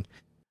feathering.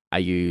 I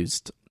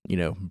used,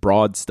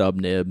 broad stub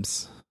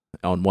nibs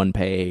on one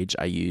page.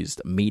 I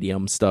used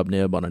medium stub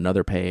nib on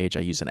another page.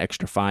 I used an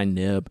extra fine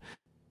nib.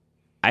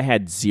 I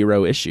had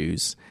zero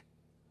issues.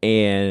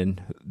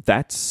 And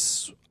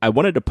I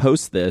wanted to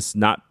post this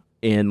not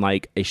in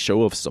like a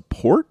show of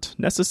support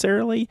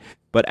necessarily,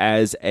 but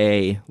as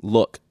a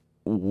look,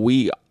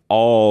 we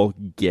all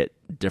get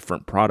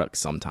different products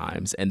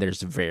sometimes, and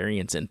there's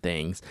variance in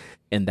things,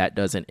 and that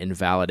doesn't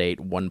invalidate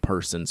one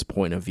person's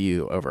point of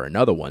view over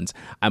another one's.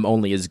 I'm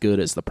only as good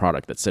as the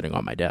product that's sitting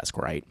on my desk,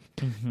 right?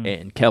 Mm-hmm.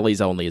 And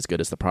Kelly's only as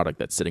good as the product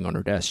that's sitting on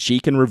her desk. She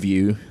can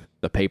review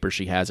the paper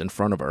she has in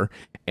front of her,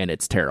 and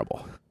it's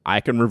terrible. I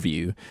can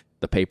review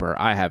the paper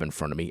I have in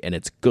front of me, and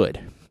it's good.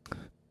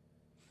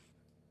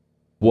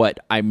 What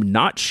I'm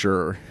not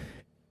sure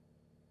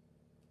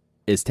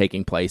is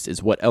taking place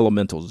is what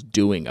Elemental's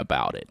doing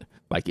about it.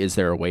 Like, is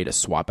there a way to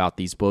swap out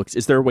these books?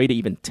 Is there a way to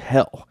even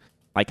tell?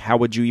 Like, how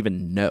would you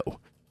even know?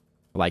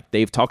 Like,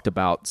 they've talked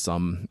about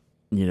some,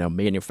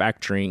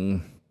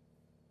 manufacturing,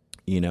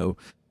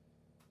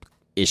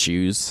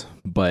 issues,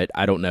 but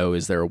I don't know,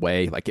 is there a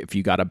way, like, if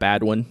you got a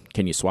bad one,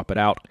 can you swap it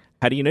out?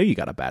 How do you know you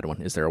got a bad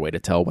one? Is there a way to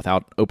tell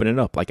without opening it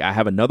up? Like, I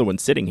have another one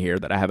sitting here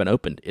that I haven't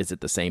opened. Is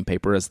it the same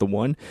paper as the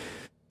one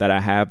that I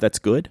have that's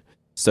good?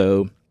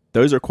 So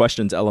those are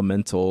questions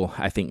Elemental,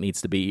 I think,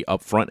 needs to be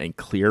upfront and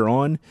clear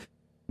on,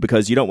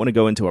 because you don't want to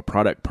go into a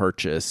product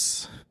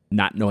purchase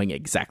not knowing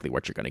exactly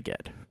what you're going to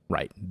get,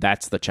 right?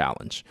 That's the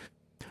challenge.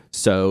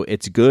 So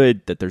it's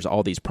good that there's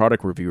all these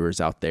product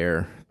reviewers out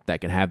there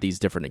that can have these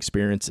different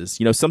experiences.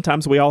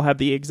 Sometimes we all have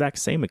the exact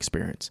same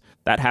experience.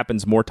 That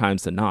happens more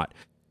times than not.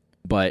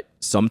 But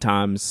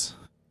sometimes,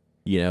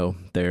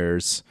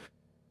 there's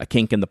a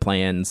kink in the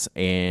plans,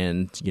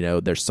 and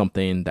there's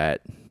something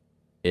that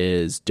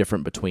is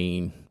different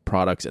between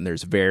products and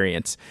there's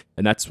variance,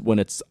 and that's when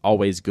it's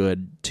always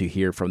good to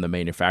hear from the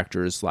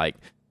manufacturers, like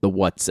the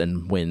what's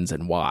and when's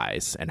and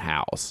why's and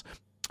how's.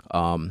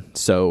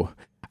 So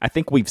I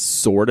think we've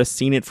sort of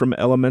seen it from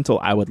Elemental.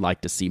 I would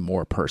like to see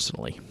more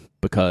personally,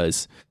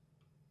 because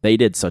they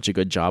did such a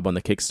good job on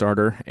the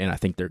Kickstarter, and I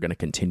think they're going to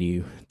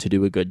continue to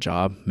do a good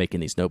job making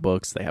these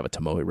notebooks. They have a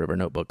Tomoe River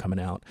notebook coming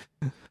out.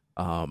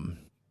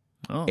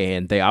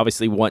 And they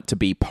obviously want to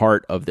be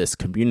part of this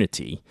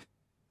community.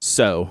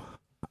 So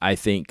I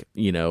think,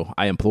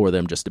 I implore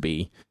them just to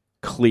be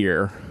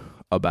clear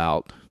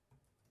about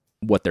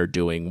what they're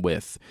doing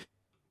with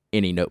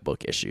any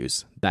notebook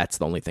issues. That's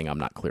the only thing I'm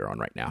not clear on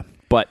right now.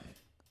 But,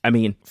 I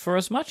mean, for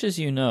as much as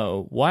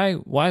why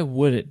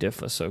would it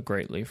differ so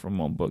greatly from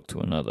one book to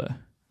another?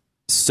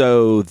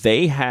 So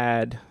they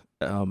had,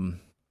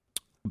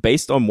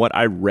 based on what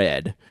I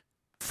read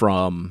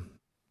from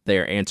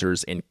their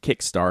answers in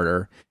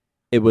Kickstarter,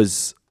 it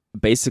was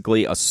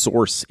basically a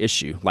source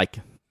issue. Like,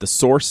 the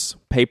source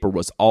paper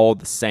was all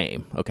the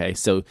same. Okay,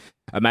 so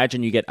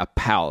imagine you get a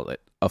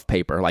pallet of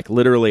paper, like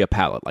literally a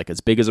pallet, like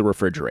as big as a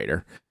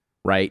refrigerator,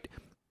 right?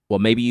 Well,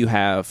 maybe you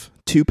have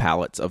 2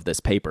 pallets of this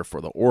paper for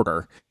the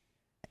order,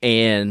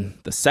 and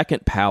the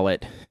second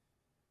pallet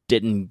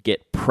didn't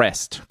get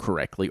pressed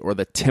correctly, or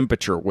the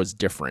temperature was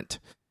different.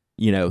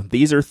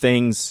 These are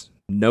things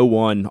no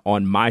one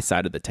on my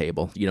side of the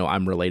table,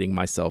 I'm relating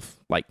myself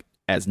like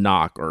as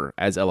Nock or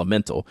as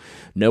Elemental.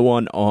 No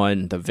one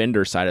on the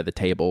vendor side of the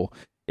table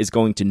is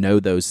going to know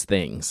those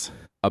things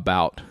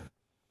about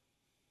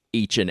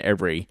each and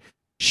every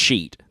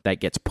sheet that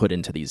gets put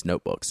into these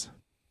notebooks.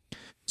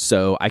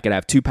 So I could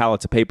have 2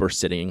 pallets of paper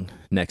sitting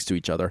next to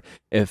each other.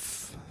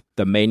 If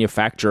the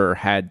manufacturer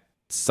had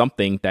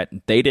something that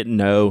they didn't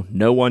know,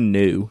 no one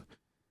knew,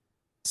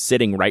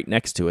 sitting right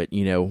next to it,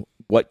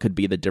 what could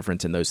be the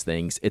difference in those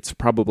things? It's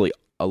probably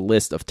a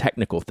list of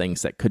technical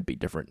things that could be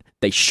different.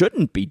 They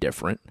shouldn't be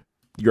different.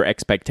 Your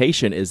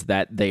expectation is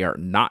that they are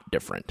not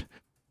different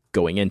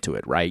going into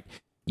it, right?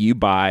 You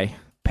buy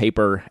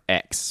paper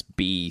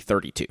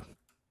XB32,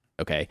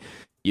 okay?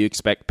 You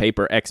expect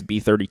paper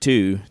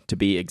XB32 to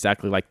be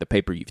exactly like the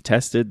paper you've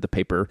tested, the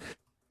paper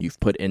you've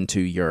put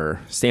into your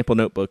sample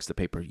notebooks, the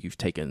paper you've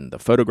taken the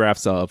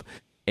photographs of,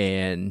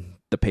 and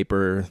the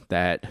paper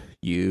that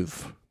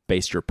you've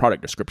based your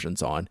product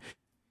descriptions on.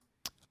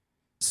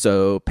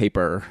 So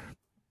paper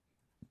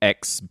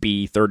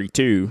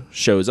XB32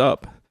 shows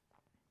up,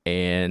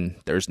 and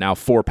there's now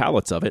 4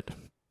 pallets of it.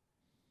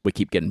 We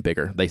keep getting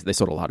bigger. They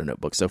sold a lot of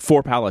notebooks. So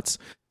 4 pallets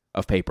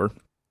of paper.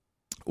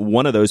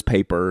 One of those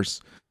pallets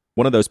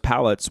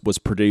was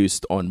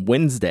produced on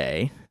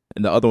Wednesday,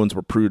 and the other ones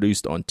were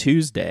produced on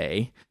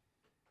Tuesday.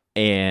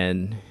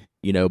 And,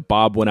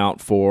 Bob went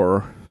out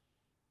for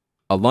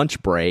a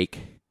lunch break,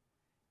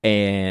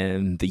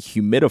 and the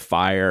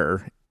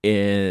humidifier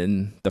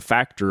in the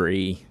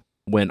factory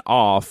went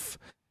off,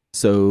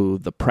 so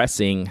the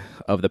pressing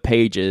of the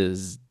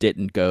pages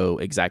didn't go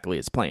exactly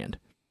as planned.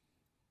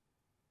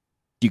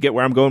 Do you get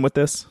where I'm going with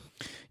this?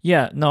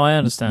 Yeah, no, I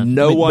understand.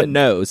 No one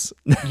knows.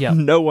 Yeah.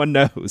 No one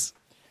knows.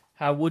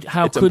 How could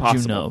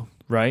impossible. you know,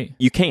 right?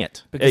 You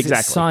can't. Because exactly.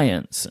 It's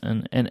science,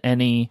 and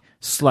any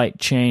slight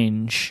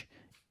change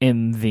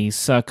in the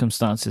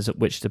circumstances at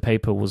which the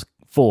paper was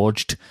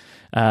forged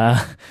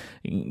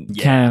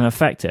can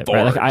affect it.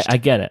 Right? Like, I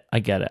get it.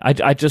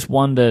 I just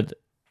wondered.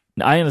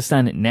 I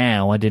understand it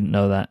now. I didn't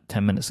know that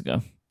 10 minutes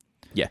ago.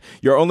 Yeah.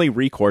 Your only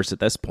recourse at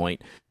this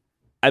point,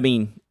 I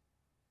mean,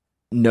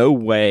 no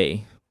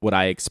way would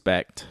I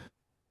expect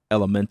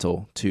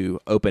Elemental to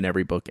open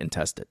every book and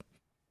test it.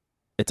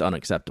 It's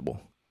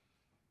unacceptable.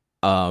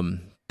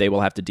 They will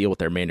have to deal with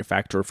their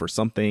manufacturer for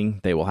something.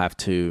 They will have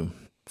to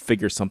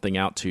figure something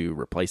out to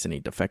replace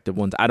any defective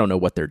ones. I don't know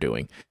what they're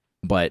doing,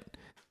 but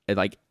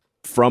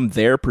from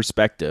their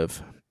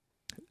perspective,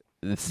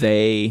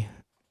 they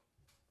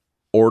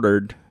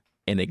ordered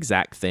an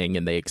exact thing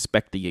and they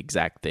expect the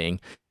exact thing,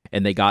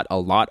 and they got a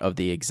lot of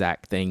the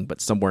exact thing, but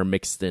somewhere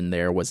mixed in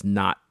there was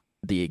not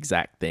the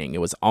exact thing.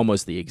 It was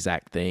almost the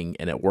exact thing,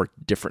 and it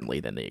worked differently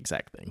than the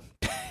exact thing.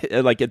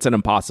 It's an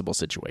impossible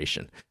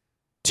situation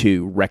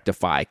to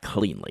rectify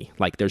cleanly.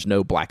 There's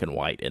no black and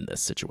white in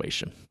this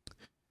situation.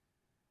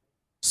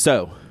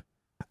 So,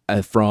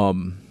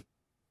 from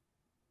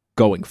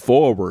going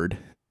forward,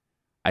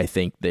 I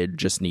think there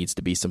just needs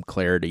to be some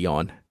clarity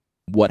on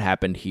what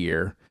happened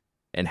here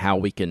and how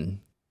we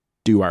can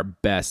do our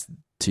best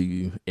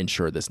to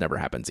ensure this never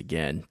happens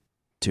again,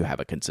 to have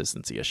a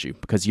consistency issue.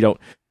 Because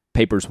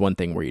paper's one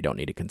thing where you don't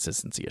need a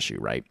consistency issue,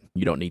 right?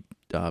 You don't need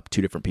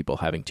 2 different people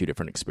having 2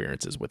 different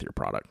experiences with your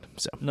product.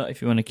 So, not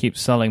if you want to keep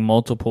selling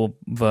multiple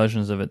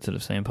versions of it to the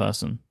same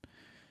person.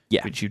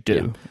 Yeah. Which you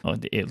do,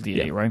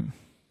 ideally, right?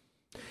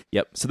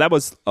 Yep. So that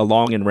was a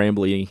long and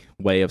rambly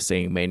way of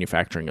saying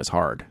manufacturing is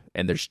hard,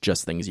 and there's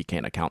just things you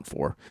can't account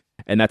for.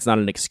 And that's not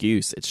an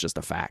excuse. It's just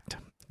a fact.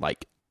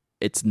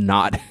 It's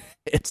not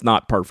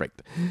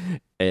perfect,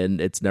 and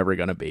it's never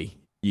going to be.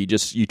 You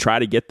try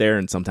to get there,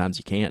 and sometimes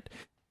you can't.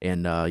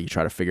 and you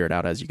try to figure it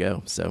out as you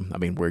go. So, I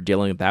mean, we're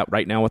dealing with that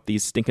right now with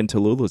these stinking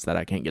Tallulahs that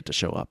I can't get to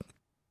show up.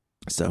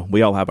 So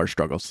we all have our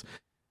struggles,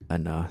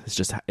 and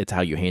it's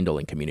how you handle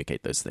and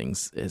communicate those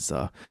things is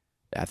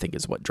I think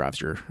is what drives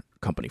your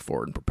company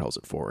forward and propels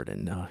it forward.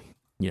 And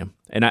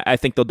and I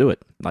think they'll do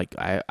it. Like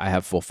I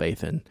have full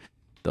faith in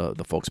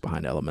the folks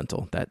behind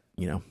Elemental that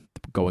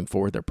going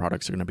forward their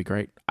products are going to be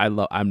great.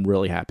 I'm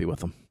really happy with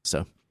them.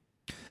 So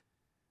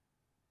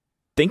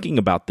thinking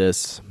about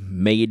this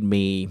made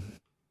me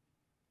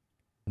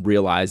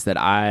realize that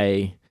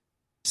I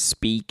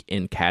speak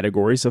in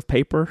categories of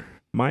paper,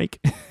 Mike.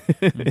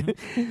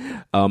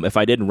 Mm-hmm. If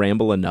I didn't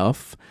ramble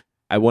enough,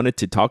 I wanted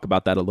to talk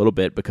about that a little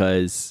bit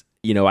because,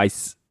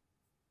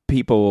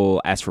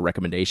 people ask for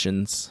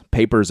recommendations.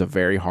 Paper is a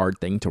very hard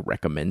thing to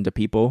recommend to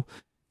people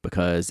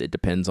because it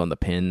depends on the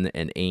pen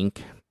and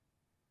ink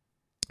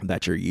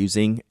that you're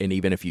using. And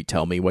even if you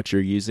tell me what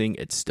you're using,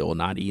 it's still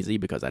not easy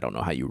because I don't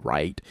know how you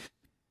write.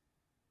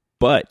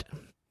 But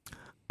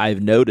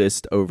I've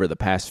noticed over the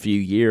past few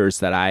years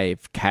that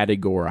I've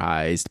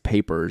categorized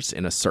papers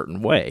in a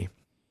certain way.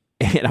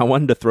 And I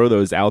wanted to throw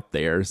those out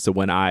there. So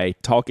when I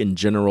talk in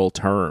general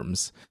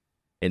terms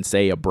and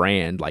say a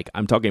brand, like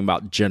I'm talking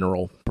about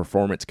general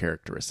performance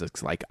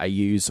characteristics, like I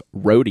use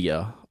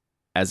Rhodia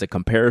as a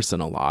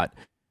comparison a lot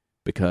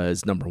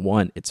because number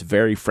one, it's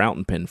very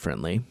fountain pen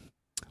friendly,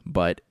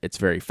 but it's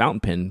very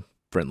fountain pen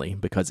friendly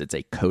because it's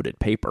a coated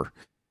paper.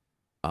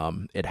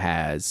 It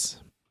has,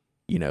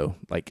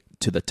 like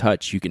to the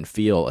touch, you can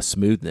feel a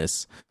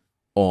smoothness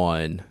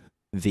on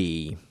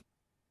the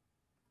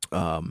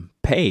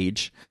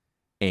page.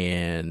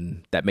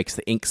 And that makes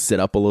the ink sit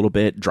up a little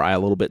bit, dry a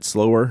little bit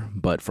slower.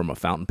 But from a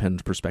fountain pen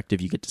perspective,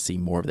 you get to see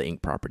more of the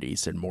ink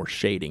properties and more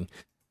shading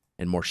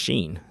and more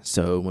sheen.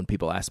 So when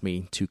people ask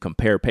me to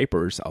compare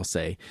papers, I'll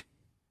say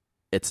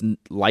it's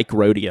like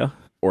Rhodia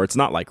or it's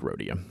not like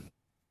Rhodia.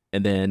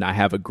 And then I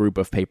have a group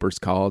of papers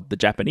called the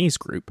Japanese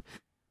group,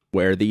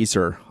 where these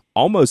are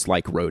almost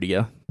like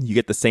Rhodia. You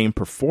get the same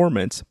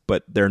performance,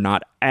 but they're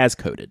not as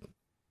coated.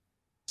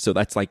 So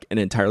that's like an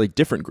entirely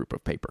different group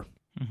of paper.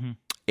 Mm-hmm.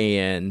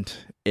 And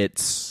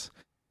it's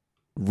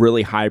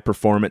really high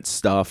performance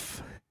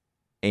stuff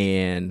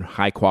and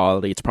high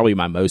quality. It's probably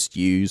my most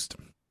used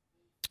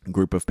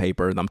group of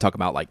paper. And I'm talking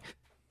about like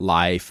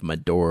Life,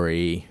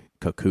 Midori,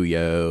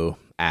 Kokuyo,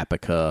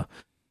 Apica,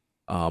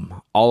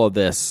 all of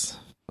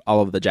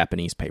the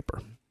Japanese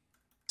paper.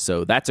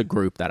 So that's a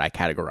group that I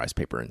categorize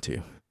paper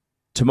into.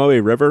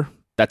 Tomoe River,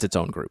 that's its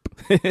own group.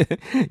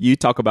 You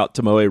talk about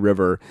Tomoe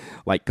River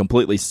like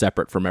completely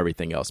separate from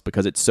everything else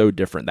because it's so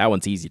different. That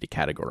one's easy to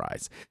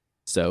categorize.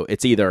 So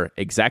it's either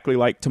exactly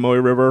like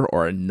Tomoe River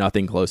or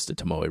nothing close to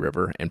Tomoe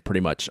River, and pretty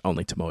much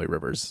only Tomoe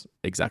River's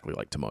exactly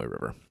like Tomoe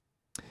River.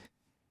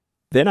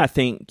 Then I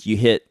think you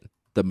hit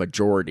the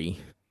majority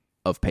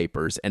of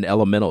papers, and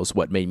Elemental is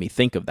what made me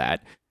think of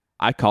that.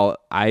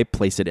 I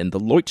place it in the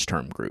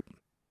Leuchtturm group.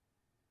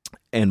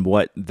 And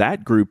what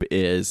that group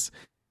is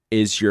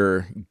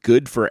your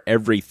good for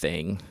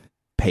everything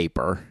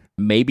paper.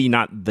 Maybe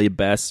not the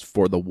best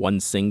for the one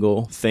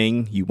single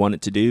thing you want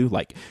it to do.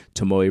 Like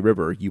Tomoe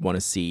River, you want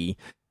to see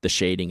the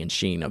shading and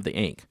sheen of the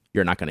ink.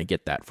 You're not going to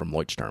get that from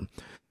Leuchtturm.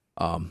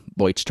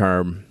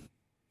 Leuchtturm,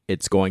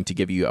 it's going to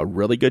give you a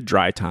really good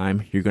dry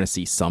time. You're going to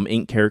see some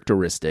ink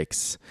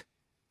characteristics,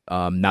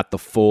 not the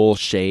full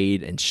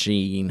shade and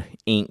sheen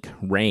ink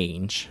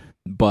range,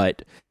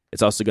 but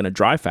it's also going to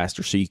dry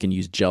faster, so you can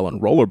use gel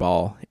and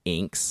rollerball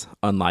inks,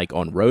 unlike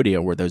on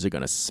Rhodia, where those are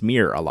going to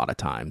smear a lot of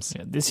times.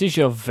 Yeah, this is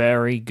your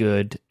very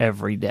good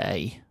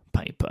everyday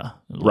paper.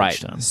 Right.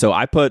 So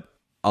I put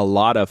a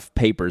lot of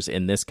papers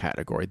in this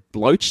category.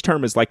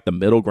 Leuchtturm is like the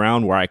middle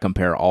ground where I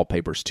compare all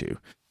papers to.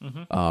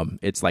 Mm-hmm.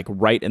 It's like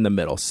right in the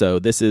middle. So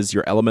this is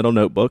your Elemental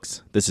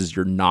notebooks. This is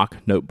your Nock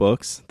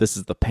notebooks. This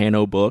is the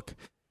Pano book.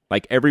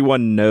 Like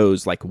everyone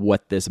knows like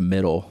what this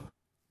middle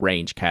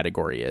range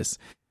category is.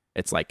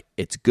 It's like,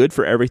 it's good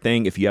for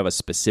everything. If you have a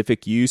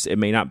specific use, it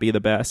may not be the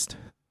best,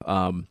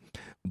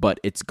 but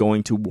it's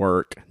going to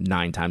work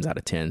 9 times out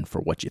of 10 for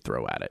what you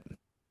throw at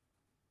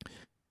it.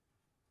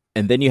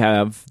 And then you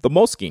have the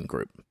Moleskine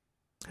group,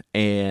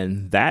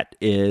 and that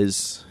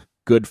is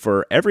good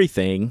for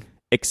everything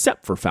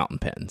except for fountain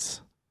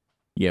pens.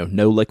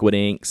 No liquid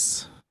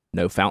inks,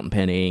 no fountain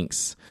pen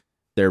inks.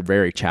 They're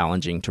very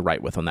challenging to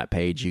write with on that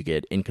page. You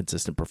get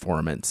inconsistent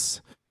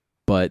performance,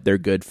 but they're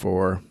good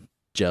for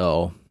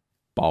gel,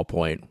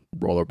 ballpoint,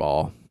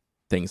 rollerball,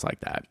 things like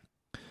that.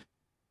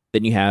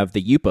 Then you have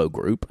the Yupo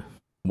group,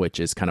 which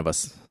is kind of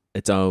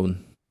its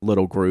own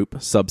little group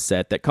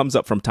subset that comes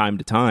up from time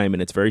to time,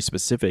 and it's very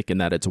specific in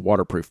that it's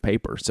waterproof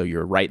paper. So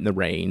you're writing the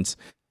reins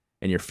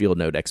and your field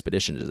note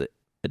expedition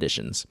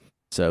editions.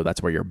 So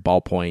that's where your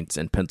ballpoints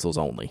and pencils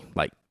only.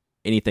 Like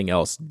anything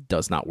else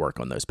does not work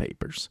on those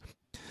papers.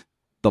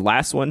 The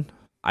last one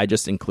I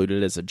just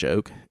included as a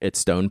joke. It's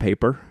stone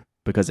paper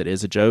because it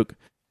is a joke.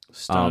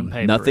 Stone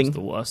paper is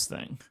the worst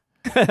thing.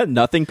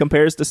 Nothing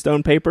compares to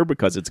stone paper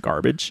because it's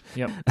garbage.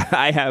 Yep.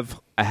 I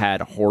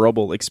had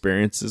horrible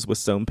experiences with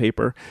stone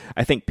paper.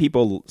 I think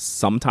people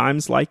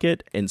sometimes like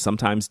it and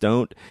sometimes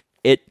don't.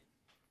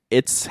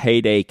 its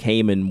heyday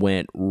came and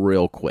went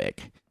real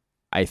quick.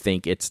 I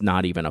think it's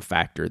not even a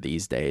factor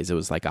these days. It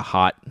was like a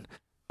hot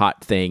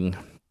thing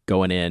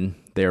going in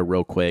there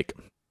real quick.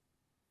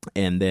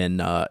 And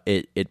then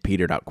it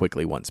petered out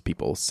quickly once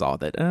people saw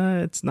that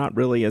it's not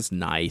really as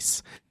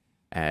nice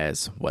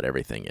as what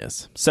everything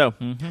is. So,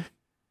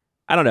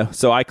 I don't know.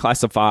 So I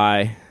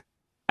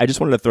just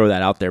wanted to throw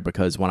that out there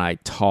because when I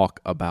talk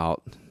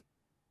about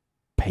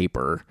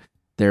paper,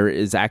 there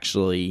is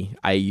actually,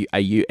 I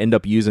end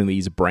up using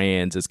these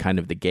brands as kind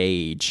of the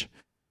gauge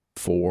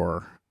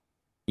for,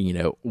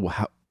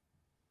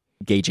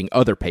 gauging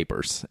other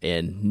papers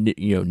and,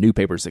 new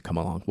papers that come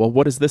along. Well,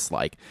 what is this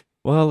like?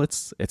 Well,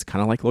 it's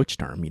kind of like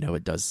Leuchtturm,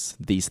 it does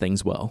these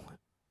things well,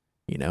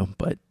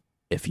 but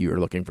if you're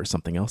looking for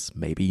something else,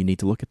 maybe you need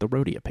to look at the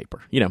Rhodia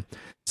paper,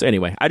 So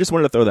anyway, I just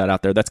wanted to throw that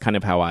out there. That's kind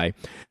of how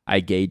I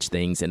gauge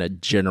things in a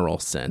general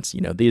sense.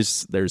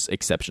 There's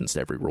exceptions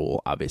to every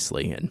rule,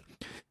 obviously, and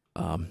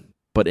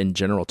but in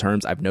general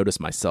terms, I've noticed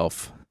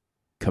myself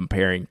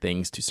comparing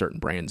things to certain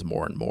brands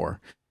more and more.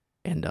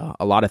 And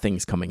a lot of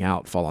things coming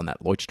out fall on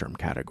that Leuchtturm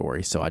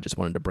category. So I just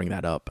wanted to bring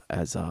that up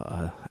as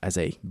a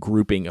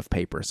grouping of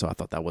paper. So I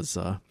thought that was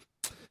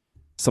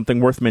something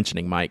worth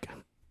mentioning, Mike.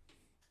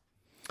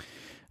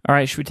 All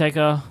right, should we take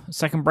a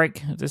second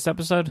break this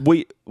episode?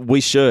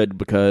 We should,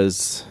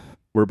 because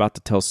we're about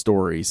to tell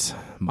stories,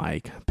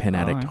 Mike. Pen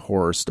Addict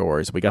horror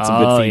stories. We got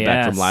some good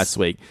feedback from last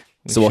week.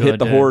 So we'll hit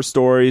the horror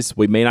stories.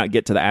 We may not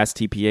get to the Ask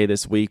TPA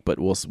this week, but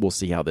we'll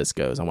see how this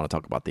goes. I want to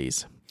talk about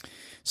these.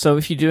 So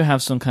if you do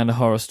have some kind of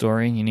horror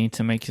story and you need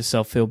to make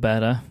yourself feel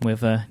better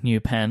with a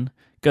new pen,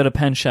 go to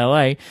Pen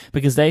Chalet,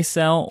 because they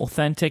sell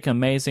authentic,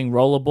 amazing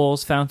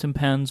rollerballs, fountain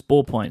pens,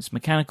 ballpoints,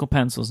 mechanical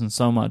pencils, and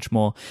so much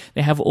more.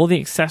 They have all the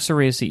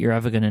accessories that you're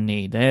ever going to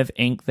need. They have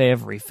ink, they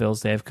have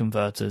refills, they have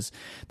converters,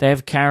 they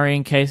have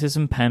carrying cases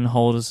and pen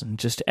holders, and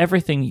just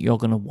everything you're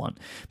going to want.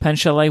 Pen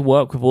Chalet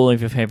work with all of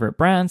your favorite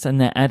brands,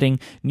 and they're adding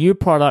new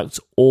products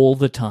all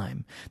the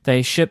time.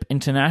 They ship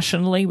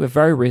internationally with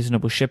very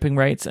reasonable shipping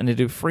rates, and they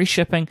do free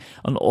shipping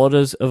on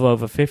orders of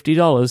over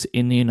 $50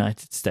 in the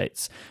United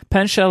States.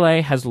 Pen Chalet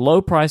has low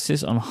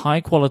prices on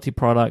high-quality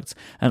products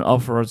and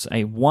offers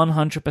a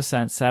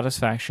 100%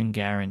 satisfaction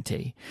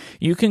guarantee.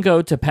 You can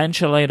go to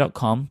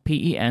penchalet.com,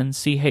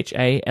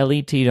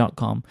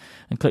 penchalet.com,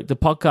 and click the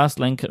podcast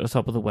link at the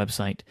top of the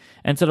website.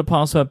 Enter the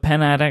password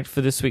PENADDICT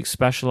for this week's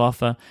special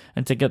offer,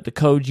 and to get the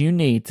code you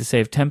need to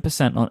save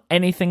 10% on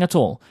anything at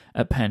all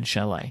at Pen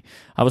Chalet.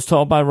 I was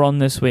told by Ron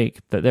this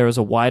week that there is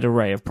a wide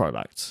array of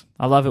products.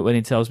 I love it when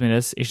he tells me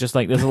this. It's just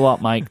like, there's a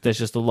lot, Mike. There's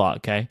just a lot,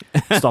 okay?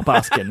 Stop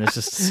asking. There's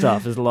just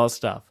stuff. There's a lot of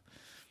stuff.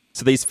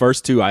 So these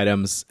first two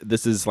items,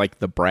 this is like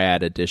the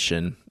Brad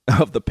edition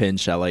of the Pen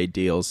Chalet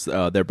deals.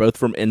 They're both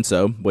from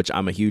Enso, which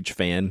I'm a huge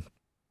fan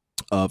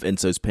of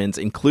Enso's pens,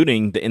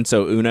 including the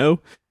Enso Uno,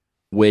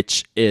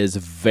 which is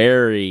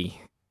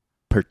very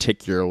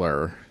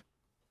particular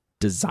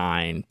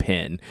design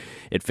pen.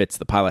 It fits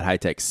the Pilot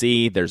High-Tech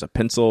C. There's a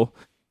pencil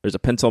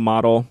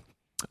model.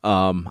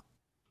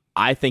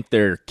 I think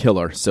they're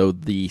killer. So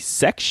the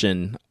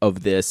section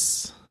of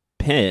this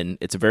pen,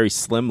 it's a very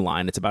slim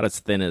line. It's about as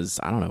thin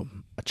as, I don't know,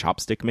 a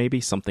chopstick maybe,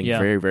 something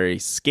very, very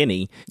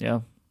skinny. Yeah.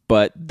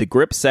 But the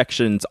grip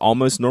section's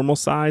almost normal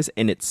size,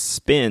 and it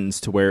spins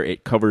to where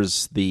it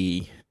covers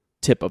the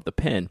tip of the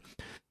pen.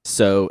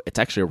 So it's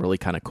actually a really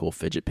kind of cool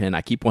fidget pen.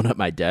 I keep one at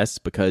my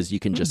desk because you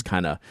can just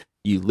kind of,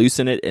 you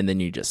loosen it and then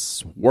you just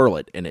swirl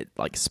it and it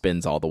like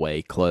spins all the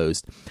way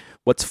closed.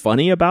 What's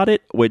funny about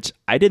it, which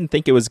I didn't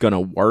think it was going to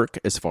work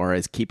as far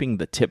as keeping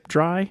the tip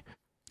dry,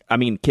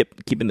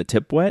 keeping the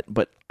tip wet,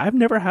 but I've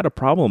never had a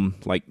problem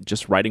like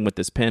just writing with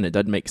this pen. It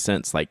doesn't make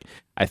sense. Like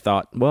I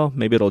thought, well,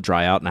 maybe it'll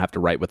dry out and I have to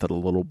write with it a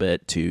little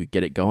bit to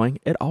get it going.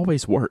 It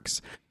always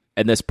works.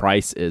 And this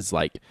price is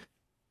like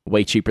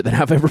way cheaper than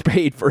I've ever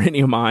paid for any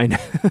of mine.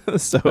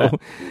 So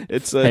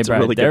it's a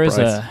really good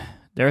price.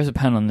 There is a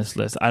pen on this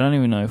list. I don't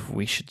even know if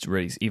we should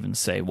really even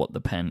say what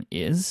the pen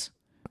is.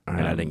 All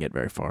right, I didn't get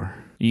very far.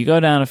 You go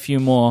down a few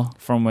more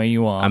from where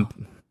you are.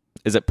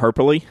 Is it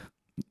purpley?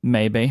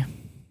 Maybe.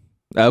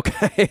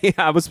 Okay,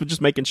 I was just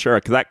making sure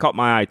because that caught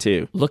my eye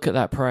too. Look at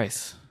that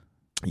price.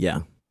 Yeah,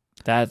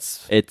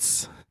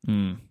 it's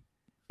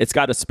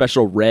got a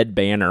special red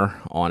banner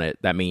on it.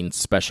 That means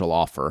special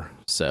offer.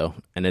 So,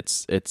 and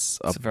it's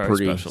a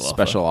pretty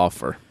special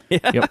offer.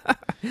 Yep.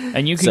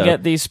 And you can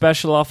get these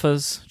special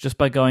offers just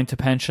by going to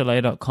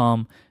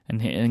penchalet.com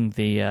and hitting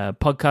the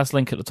podcast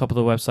link at the top of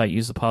the website.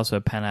 Use the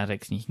password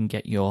PenAddicts and you can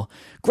get your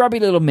grubby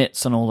little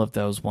mitts on all of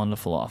those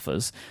wonderful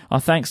offers. Our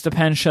thanks to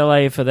Pen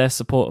Chalet for their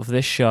support of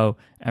this show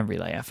and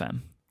Relay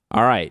FM.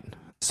 All right.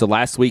 So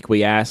last week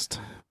we asked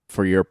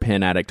for your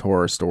Pen Addict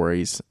horror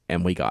stories,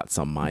 and we got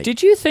some, Mike.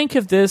 Did you think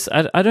of this?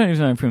 I don't even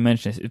know if we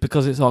mentioned this. It's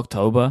because it's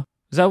October.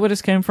 Is that where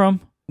this came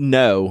from?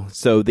 No.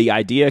 So the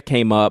idea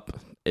came up,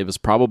 it was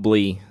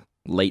probably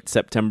late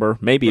September.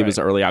 Maybe it was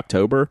early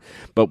October.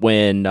 But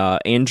when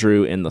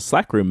Andrew in the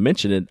Slack room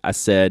mentioned it, I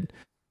said,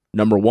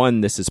 number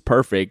one, this is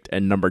perfect.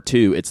 And number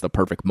two, it's the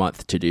perfect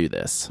month to do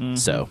this. Mm-hmm.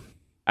 So,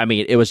 I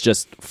mean, it was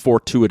just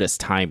fortuitous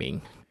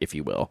timing. if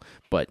you will.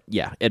 But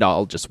yeah, it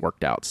all just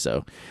worked out.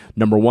 So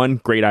number 1,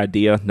 great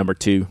idea. Number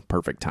 2,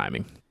 perfect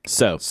timing.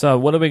 So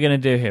what are we going to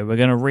do here? We're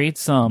going to read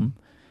some.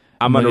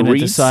 I'm going to read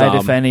decide some.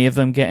 if any of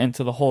them get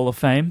into the Hall of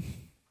Fame.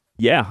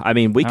 Yeah, I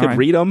mean, we All could right.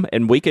 read them,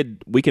 and we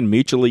can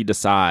mutually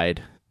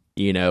decide,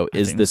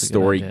 is this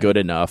story idea. good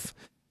enough?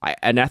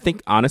 I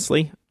think,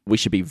 honestly, we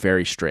should be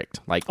very strict.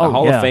 Like, the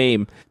Hall of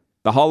Fame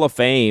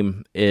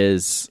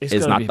is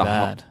not the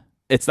bad.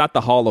 It's not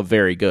the Hall of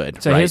very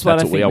good. So right? here's what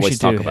That's I think we always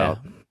should talk do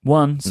about. Here.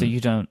 One, so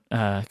you don't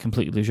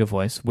completely lose your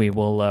voice. We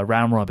will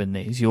round robin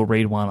these. You'll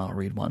read one, I'll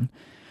read one.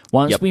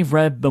 Once we've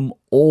read them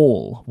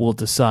all, we'll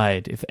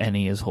decide if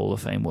any is Hall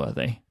of Fame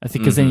worthy. I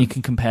think because then you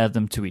can compare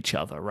them to each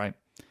other, right?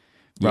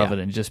 Rather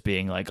than just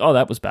being like, oh,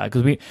 that was bad.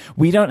 Because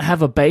we don't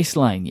have a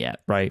baseline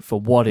yet, right,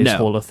 for what is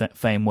Hall of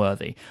Fame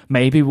worthy.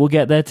 Maybe we'll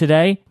get there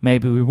today.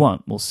 Maybe we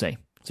won't. We'll see.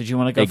 So do you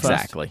want to go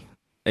first?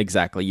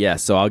 Exactly. Yeah.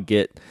 So I'll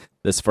get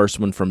this first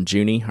one from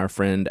Junie, our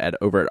friend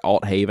over at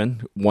Alt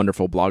Haven.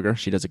 Wonderful blogger.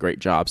 She does a great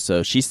job.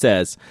 So she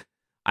says,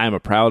 I am a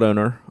proud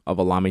owner of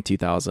a Lamy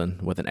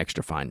 2000 with an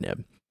extra fine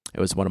nib. It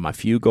was one of my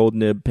few gold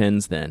nib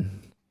pens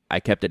then. I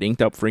kept it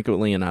inked up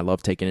frequently, and I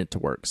love taking it to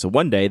work. So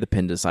one day, the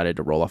pen decided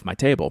to roll off my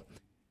table.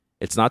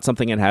 It's not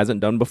something it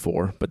hasn't done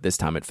before, but this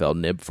time it fell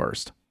nib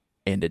first,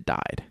 and it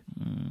died.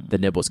 The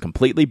nib was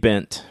completely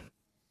bent.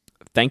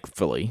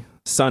 Thankfully,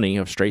 Sonny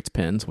of Straits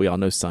Pens, we all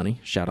know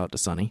Sonny, shout out to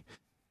Sonny,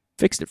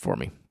 fixed it for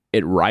me.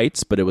 It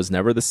writes, but it was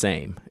never the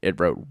same. It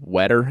wrote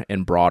wetter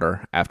and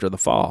broader after the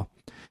fall,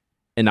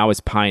 and I was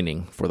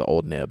pining for the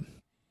old nib.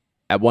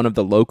 At one of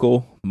the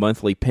local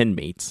monthly pen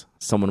meets,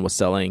 someone was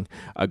selling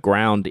a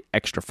ground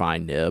extra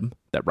fine nib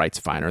that writes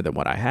finer than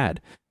what I had.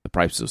 The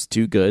price was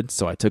too good,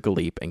 so I took a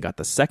leap and got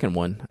the second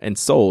one and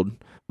sold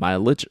my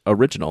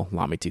original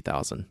Lamy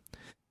 2000.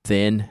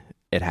 Then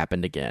it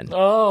happened again.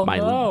 Oh,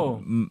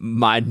 no.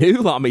 My new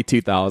Lamy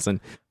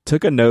 2000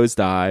 took a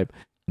nosedive,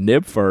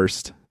 nib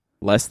first.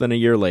 Less than a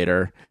year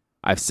later,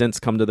 I've since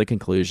come to the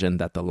conclusion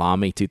that the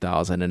Lamy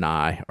 2000 and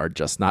I are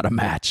just not a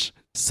match.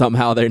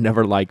 Somehow they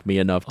never liked me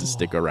enough to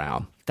stick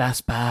around. That's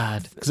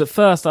bad. Because at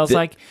first I was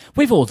like,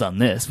 we've all done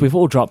this. We've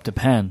all dropped a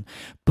pen.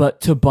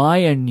 But to buy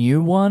a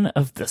new one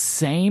of the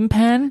same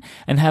pen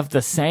and have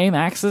the same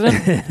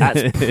accident,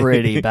 that's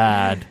pretty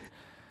bad.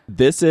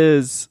 This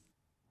is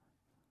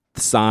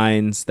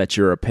signs that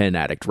you're a pen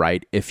addict,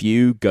 right? If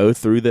you go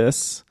through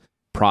this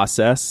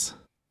process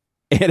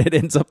and it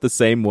ends up the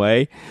same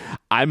way,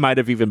 I might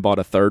have even bought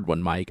a third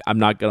one, Mike. I'm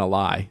not going to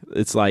lie.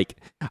 It's like,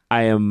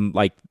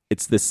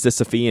 it's this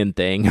Sisyphean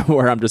thing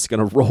where I'm just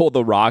going to roll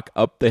the rock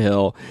up the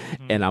hill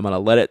and I'm going to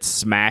let it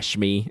smash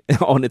me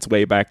on its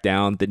way back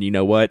down. Then you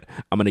know what?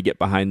 I'm going to get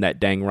behind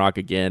that dang rock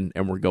again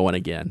and we're going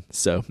again.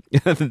 So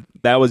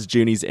that was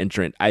Junie's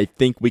entrant. I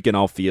think we can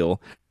all feel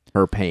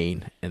her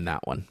pain in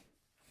that one.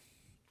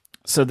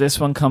 So this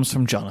one comes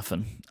from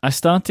Jonathan. I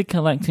started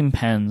collecting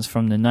pens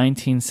from the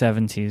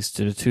 1970s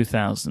to the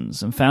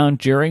 2000s and found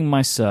during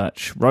my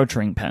search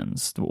Rotring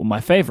pens that were my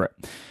favorite.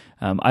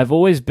 My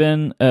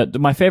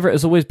favorite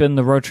has always been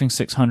the Rotring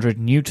 600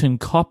 Newton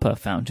copper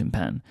fountain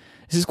pen.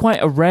 This is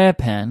quite a rare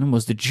pen and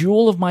was the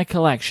jewel of my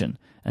collection,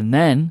 and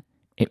then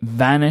it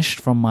vanished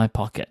from my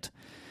pocket.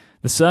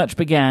 The search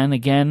began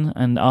again,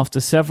 and after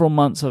several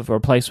months of a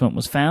replacement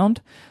was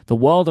found, the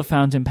world of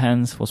fountain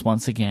pens was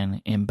once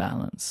again in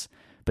balance.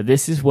 But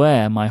this is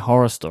where my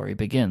horror story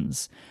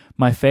begins.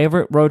 My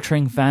favorite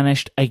Rotring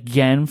vanished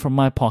again from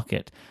my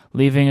pocket,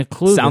 leaving a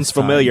clue. Sounds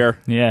familiar.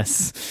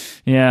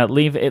 Yes. Yeah,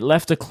 it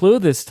left a clue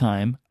this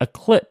time. A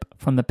clip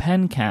from the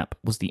pen cap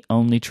was the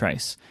only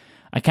trace.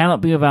 I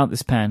cannot be without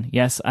this pen.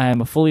 Yes, I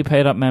am a fully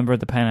paid up member of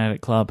the Pen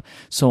Addict Club,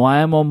 so I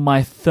am on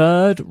my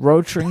third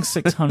Rotring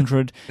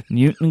 600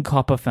 Newton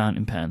copper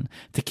fountain pen.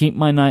 To keep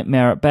my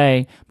nightmare at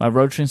bay, my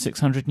Rotring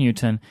 600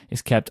 Newton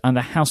is kept under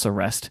house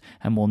arrest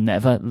and will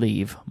never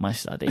leave my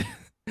study.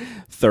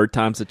 Third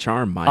time's a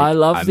charm, Mike. I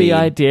love the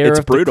idea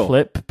of brutal. The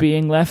clip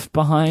being left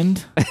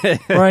behind,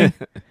 right?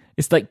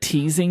 It's like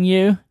teasing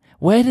you.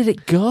 Where did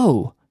it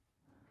go?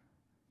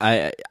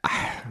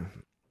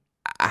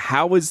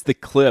 How is the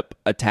clip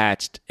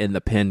attached and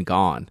the pen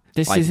gone?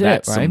 This is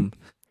it, right?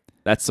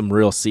 That's some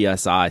real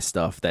CSI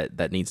stuff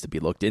that needs to be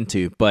looked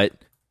into. But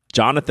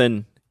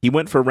Jonathan, he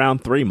went for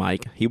round 3,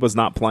 Mike. He was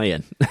not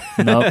playing.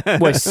 No,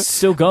 we're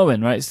still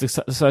going, right? The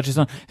search is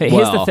on. Hey,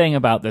 here's the thing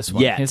about this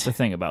one. Here's the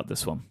thing about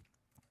this one.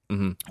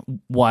 Mm-hmm.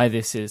 Why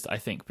this is, I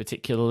think,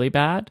 particularly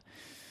bad.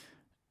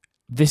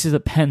 This is a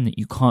pen that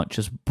you can't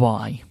just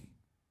buy.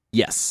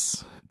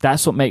 Yes.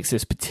 That's what makes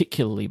this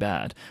particularly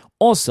bad.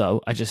 Also,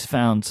 I just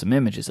found some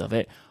images of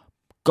it.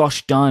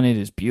 Gosh darn, it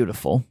is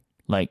beautiful.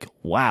 Like,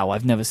 wow,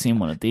 I've never seen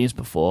one of these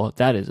before.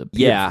 That is a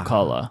beautiful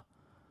color.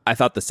 I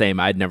thought the same.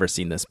 I'd never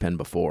seen this pen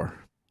before.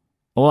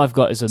 All I've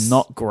got is a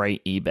not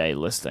great eBay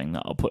listing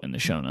that I'll put in the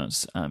show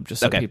notes, just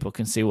so people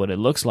can see what it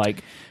looks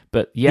like.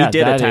 But yeah, he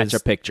did attach a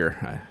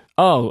picture.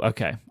 Oh,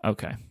 okay.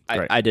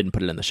 I didn't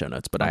put it in the show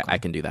notes, but I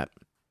can do that.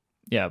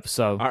 Yeah,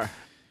 so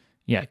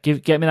yeah,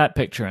 get me that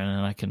picture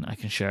and I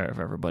can share it with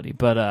everybody.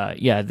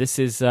 But yeah, this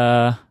is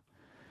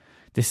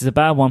This is a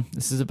bad one.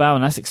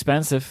 That's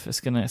expensive.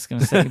 It's gonna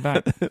set you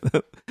back.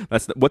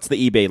 What's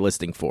the eBay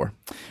listing for?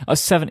 Oh,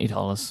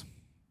 $70.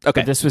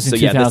 Okay, but this was in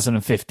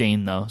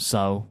 2015 though.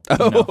 So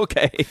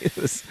okay.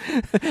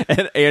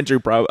 And Andrew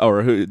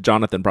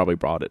Jonathan probably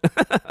brought it.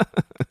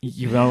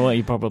 You know what?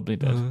 He probably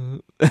did.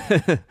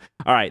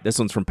 All right, this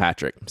one's from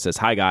Patrick. It says,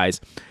 "Hi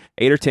guys.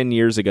 8 or 10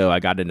 years ago, I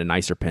got into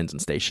nicer pens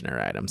and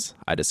stationery items.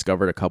 I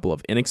discovered a couple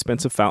of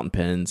inexpensive fountain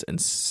pens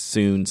and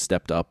soon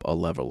stepped up a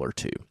level or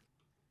two.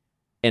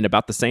 And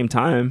about the same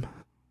time,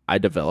 I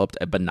developed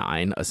a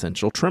benign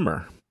essential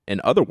trimmer.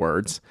 In other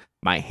words,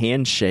 my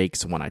hand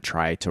shakes when I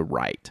try to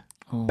write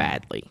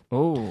badly.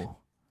 Oh.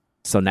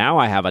 So now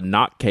I have a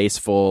knot case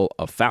full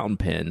of fountain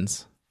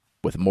pens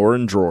with more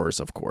in drawers,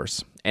 of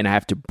course, and I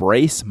have to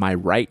brace my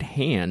right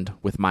hand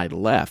with my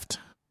left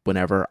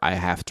whenever I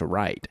have to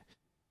write."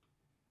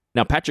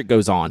 Now, Patrick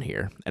goes on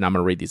here, and I'm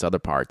going to read these other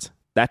parts.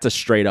 That's a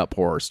straight-up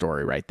horror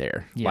story right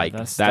there. Yeah,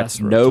 that's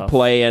no tough.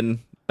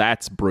 Playing.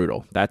 That's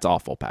brutal. That's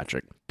awful,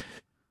 Patrick.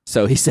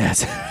 So he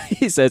says,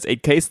 in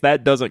case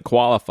that doesn't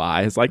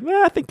qualify, it's like,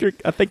 I think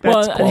that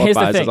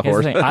qualifies as a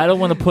horror. I don't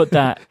want to put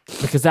that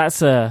because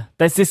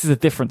this is a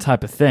different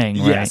type of thing,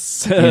 right?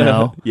 Yes. You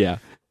know?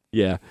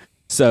 Yeah.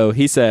 So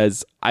he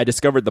says, "I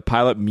discovered the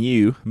Pilot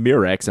Mew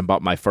Murex and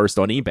bought my first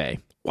on eBay.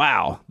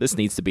 Wow, this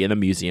needs to be in a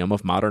museum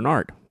of modern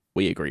art."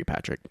 We agree,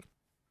 Patrick.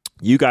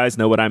 You guys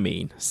know what I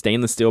mean.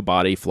 Stainless steel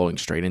body flowing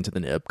straight into the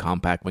nib,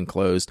 compact when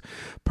closed,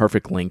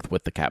 perfect length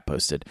with the cap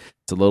posted.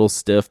 It's a little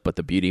stiff, but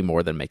the beauty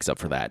more than makes up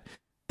for that.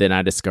 Then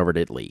I discovered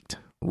it leaked,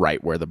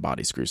 right where the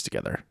body screws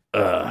together.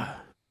 Ugh.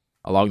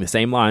 Along the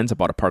same lines, I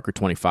bought a Parker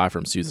 25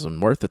 from Susan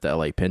Worth at the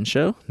LA Pen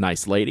Show.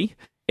 Nice lady.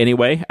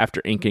 Anyway,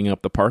 after inking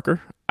up the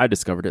Parker, I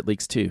discovered it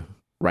leaks too,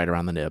 right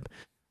around the nib.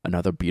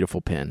 Another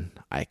beautiful pen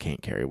I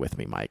can't carry with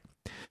me, Mike.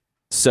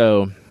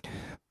 So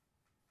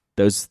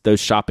those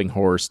shopping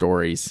horror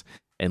stories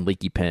and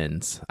leaky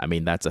pens, I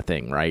mean, that's a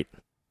thing, right?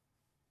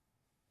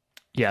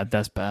 Yeah,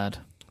 that's bad.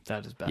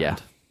 That is bad. Yeah,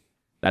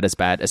 that is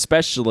bad,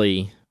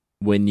 especially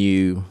when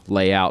you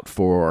lay out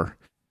for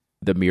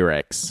the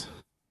Murex,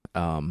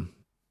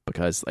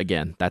 because,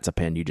 again, that's a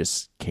pen you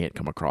just can't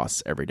come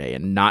across every day,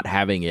 and not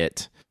having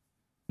it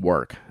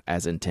work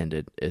as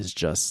intended is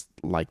just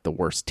like the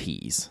worst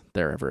tease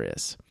there ever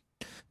is.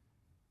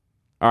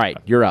 All right,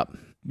 you're up.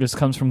 This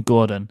comes from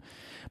Gordon.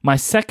 "My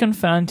second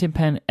fountain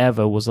pen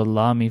ever was a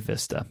Lamy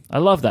Vista. I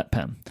love that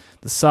pen.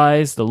 The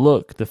size, the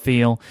look, the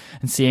feel,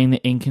 and seeing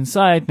the ink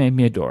inside made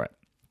me adore it.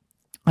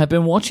 I've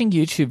been watching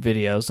YouTube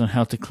videos on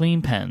how to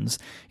clean pens,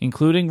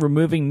 including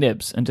removing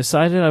nibs, and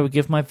decided I would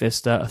give my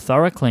Vista a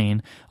thorough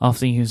clean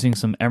after using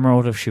some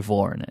Emerald of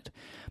Chivor in it.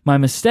 My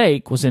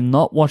mistake was in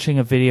not watching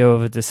a video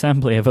of a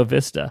disassembly of a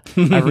Vista.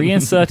 I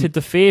reinserted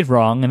the feed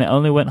wrong and it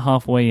only went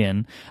halfway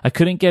in. I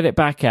couldn't get it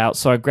back out,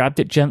 so I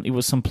grabbed it gently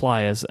with some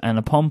pliers, and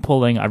upon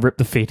pulling, I ripped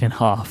the feed in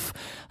half.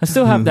 I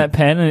still have that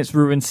pen in its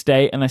ruined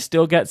state, and I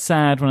still get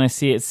sad when I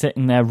see it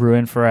sitting there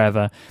ruined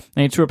forever.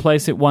 I need to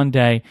replace it one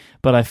day,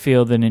 but I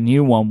feel that a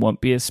new one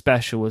won't be as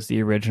special as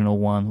the original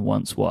one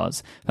once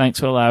was. Thanks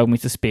for allowing me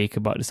to speak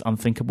about this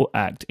unthinkable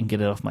act and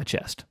get it off my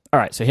chest." All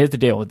right, so here's the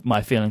deal with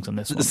my feelings on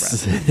this one,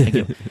 Brad. Thank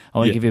you. I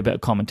want to give you a bit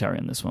of commentary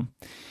on this one.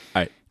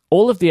 All right.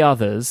 All of the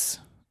others,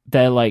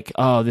 they're like,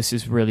 oh, this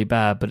is really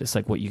bad, but it's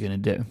like, what you're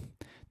going to do?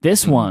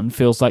 This one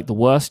feels like the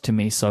worst to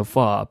me so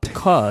far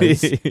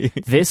because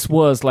this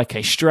was like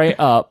a straight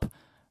up,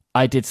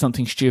 I did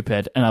something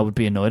stupid and I would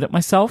be annoyed at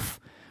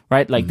myself,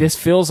 right? Like this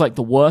feels like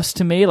the worst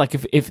to me. Like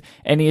if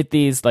any of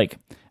these, like,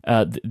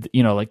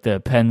 like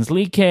the pen's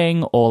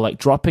leaking or like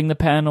dropping the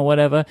pen or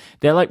whatever,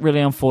 they're like really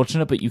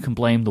unfortunate, but you can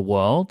blame the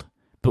world.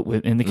 But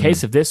in the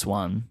case of this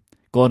one,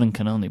 Gordon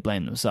can only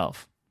blame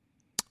himself.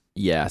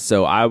 Yeah,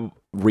 so I'm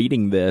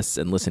reading this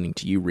and listening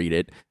to you read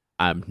it.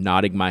 I'm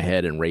nodding my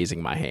head and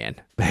raising my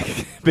hand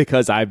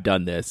because I've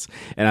done this,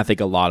 and I think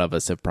a lot of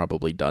us have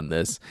probably done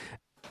this,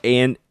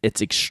 and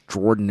it's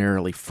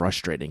extraordinarily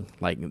frustrating.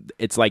 Like,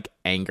 it's like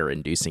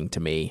anger-inducing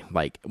to me.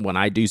 Like, when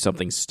I do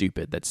something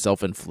stupid that's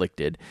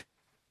self-inflicted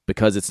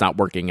because it's not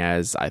working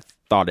as I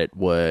thought it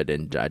would,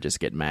 and I just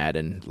get mad,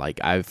 and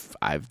like I've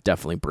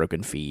definitely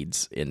broken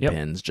feeds in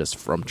pens just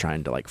from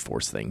trying to like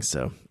force things.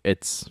 So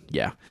it's,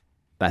 yeah,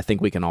 I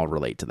think we can all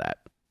relate to that.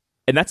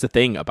 And that's the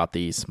thing about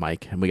these,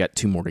 Mike, and we got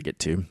 2 more to get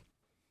to.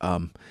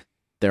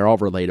 They're all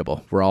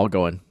relatable. We're all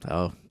going,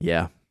 oh,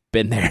 yeah,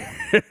 been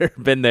there.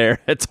 Been there.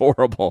 It's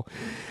horrible.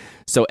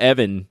 So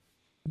Evan,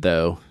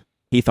 though,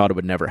 he thought it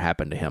would never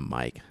happen to him,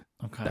 Mike.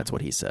 Okay. That's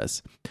what he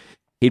says.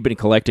 He'd been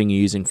collecting and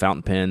using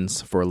fountain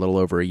pens for a little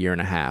over a year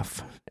and a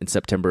half. In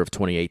September of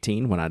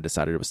 2018, when I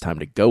decided it was time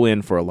to go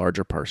in for a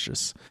larger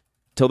purchase.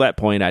 Till that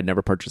point, I'd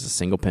never purchased a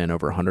single pen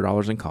over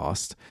 $100 in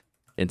cost.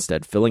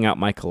 Instead, filling out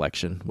my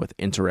collection with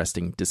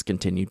interesting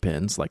discontinued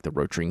pens like the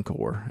Rotrine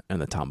Core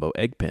and the Tombow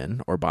Egg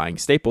Pen, or buying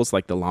staples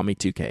like the Lamy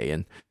 2K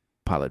and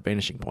Pilot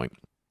Vanishing Point,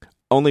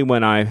 only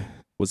when I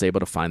was able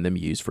to find them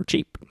used for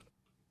cheap.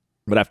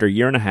 But after a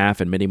year and a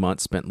half and many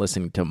months spent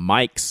listening to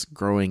Mike's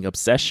growing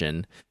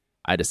obsession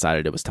I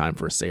decided it was time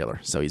for a sailor.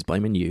 So he's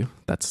blaming you.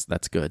 That's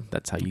good.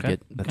 That's how you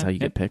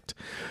get picked.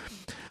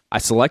 I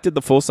selected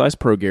the full-size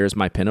Pro Gear as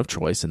my pen of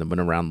choice and then went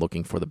around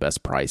looking for the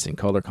best price and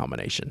color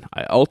combination.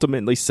 I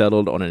ultimately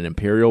settled on an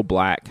Imperial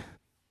Black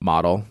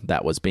model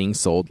that was being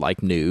sold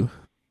like new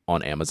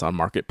on Amazon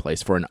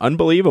Marketplace for an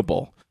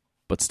unbelievable,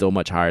 but still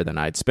much higher than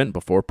I'd spent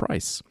before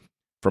price,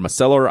 from a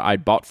seller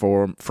I'd bought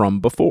from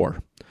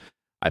before.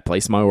 I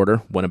placed my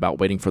order, went about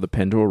waiting for the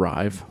pen to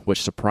arrive,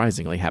 which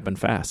surprisingly happened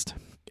fast.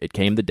 It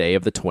came the day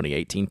of the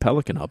 2018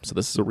 Pelican Hub, so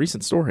this is a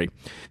recent story.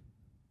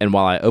 And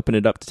while I opened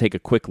it up to take a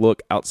quick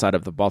look outside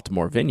of the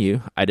Baltimore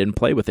venue, I didn't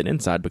play with it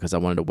inside because I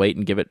wanted to wait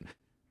and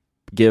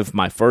give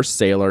my first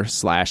sailor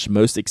 /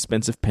 most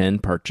expensive pen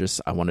purchase.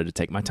 I wanted to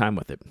take my time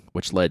with it,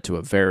 which led to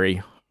a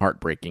very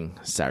heartbreaking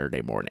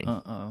Saturday morning.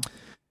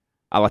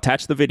 I'll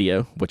attach the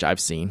video, which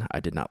I've seen. I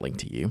did not link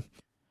to you.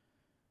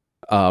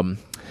 And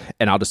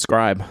I'll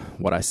describe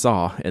what I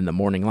saw in the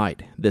morning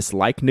light. This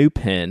like new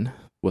pen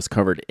was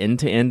covered end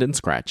to end in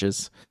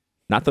scratches.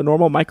 Not the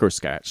normal micro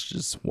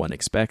scratches one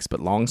expects, but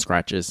long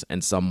scratches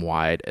and some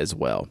wide as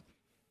well.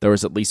 There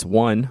was at least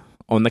one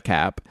on the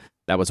cap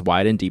that was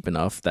wide and deep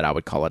enough that I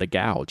would call it a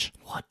gouge.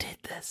 What did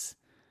this?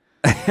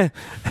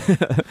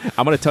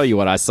 I'm going to tell you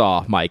what I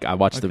saw, Mike. I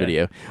watched the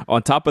video.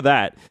 On top of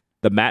that,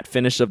 the matte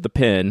finish of the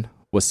pen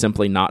was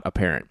simply not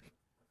apparent.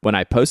 When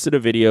I posted a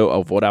video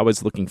of what I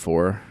was looking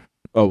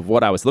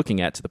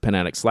at to the Pen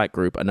Addict Slack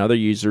group, another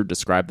user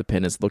described the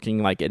pen as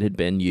looking like it had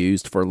been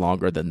used for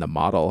longer than the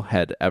model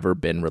had ever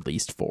been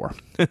released for.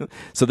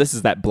 So this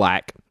is that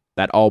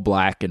all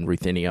black and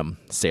ruthenium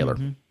sailor.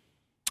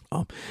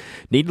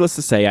 Needless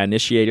to say, I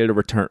initiated a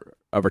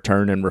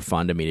return and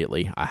refund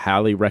immediately. I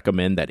highly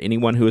recommend that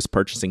anyone who is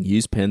purchasing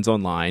used pens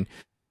online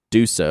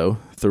do so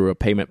through a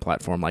payment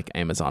platform like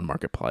Amazon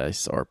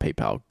Marketplace or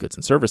PayPal Goods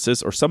and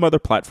Services or some other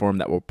platform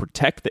that will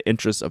protect the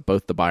interests of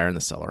both the buyer and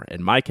the seller.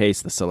 In my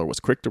case, the seller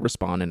was quick to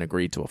respond and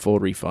agreed to a full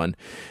refund,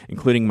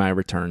 including my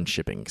return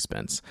shipping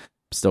expense.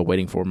 I'm still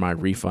waiting for my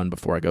refund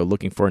before I go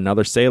looking for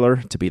another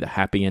sailor to be the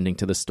happy ending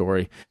to the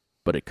story,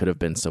 but it could have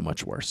been so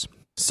much worse.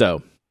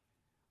 So,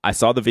 I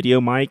saw the video,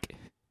 Mike.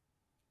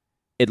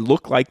 It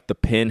looked like the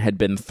pen had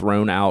been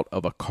thrown out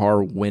of a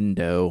car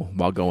window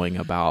while going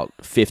about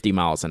 50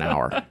 miles an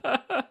hour.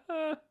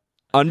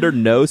 Under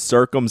no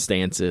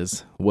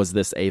circumstances was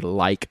this a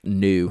like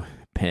new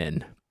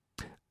pen.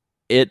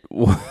 It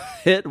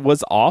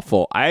was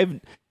awful. I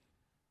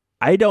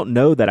don't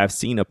know that I've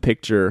seen a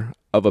picture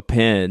of a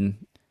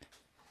pen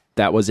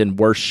that was in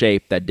worse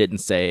shape that didn't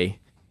say,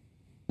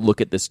 "Look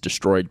at this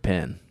destroyed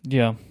pen."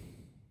 Yeah.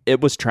 It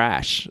was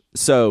trash.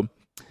 So,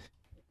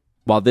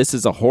 while this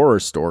is a horror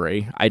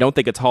story, I don't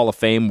think it's Hall of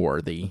Fame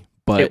worthy,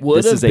 but it would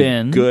this have is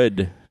been a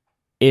good...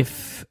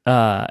 if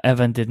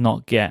Evan did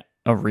not get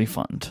a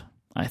refund,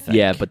 I think.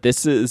 Yeah, but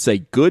this is a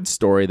good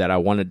story that I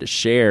wanted to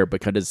share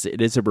because it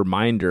is a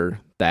reminder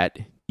that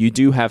you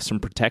do have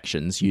some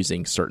protections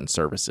using certain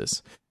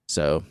services.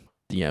 So,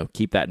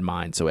 keep that in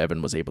mind. So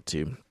Evan was able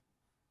to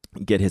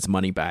get his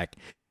money back.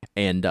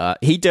 And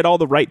he did all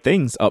the right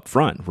things up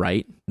front,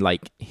 right?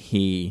 Like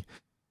he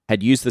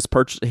had used this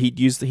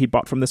he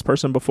bought from this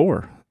person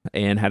before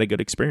and had a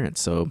good experience.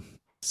 So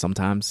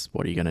sometimes,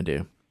 what are you going to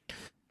do?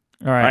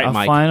 All right, our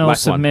Mike, final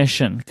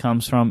submission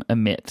comes from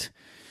Amit.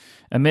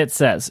 Amit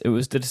says, it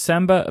was the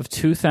December of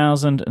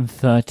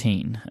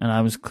 2013, and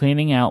I was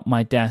cleaning out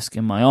my desk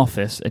in my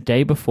office a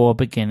day before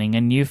beginning a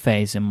new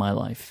phase in my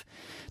life.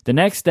 The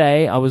next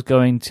day, I was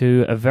going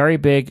to a very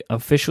big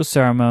official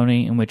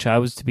ceremony in which I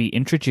was to be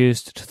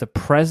introduced to the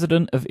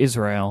President of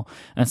Israel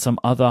and some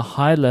other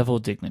high-level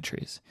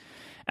dignitaries.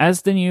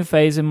 As the new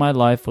phase in my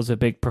life was a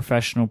big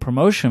professional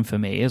promotion for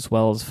me, as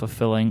well as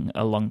fulfilling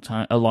a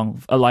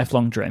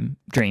lifelong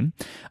dream,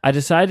 I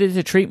decided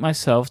to treat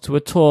myself to a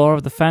tour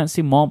of the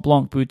fancy Mont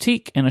Blanc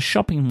boutique in a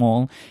shopping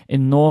mall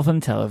in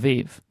northern Tel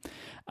Aviv.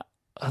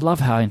 I love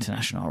how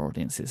international our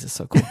audience is. It's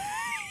so cool.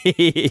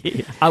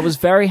 I was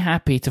very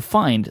happy to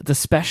find the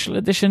special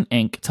edition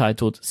ink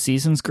titled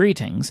Season's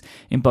Greetings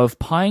in both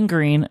pine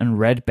green and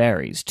red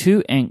berries.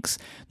 Two inks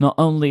not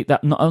only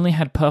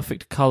had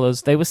perfect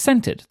colors, they were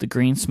scented. The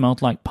green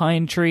smelled like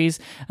pine trees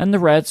and the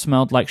red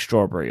smelled like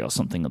strawberry or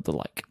something of the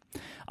like.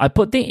 I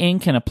put the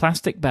ink in a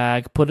plastic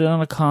bag, put it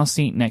on a car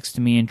seat next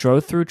to me, and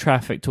drove through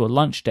traffic to a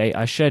lunch date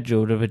I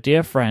scheduled with a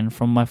dear friend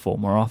from my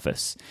former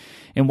office.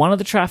 In one of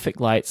the traffic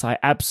lights, I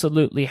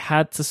absolutely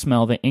had to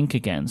smell the ink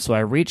again, so I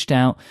reached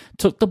out,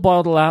 took the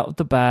bottle out of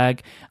the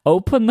bag,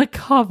 opened the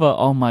cover,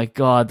 oh my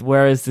god,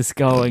 where is this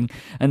going,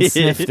 and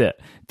sniffed it.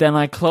 Then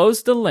I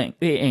closed the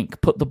ink,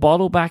 put the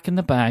bottle back in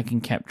the bag,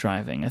 and kept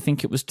driving. I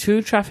think it was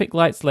 2 traffic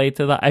lights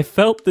later that I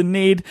felt the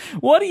need,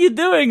 what are you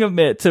doing,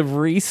 Amit, to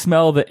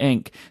re-smell the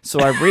ink.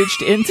 So I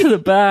reached into the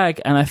bag,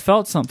 and I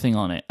felt something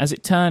on it. As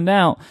it turned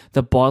out,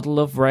 the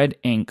bottle of red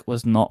ink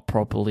was not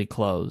properly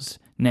closed.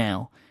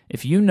 Now,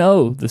 if you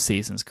know the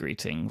Season's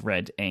Greeting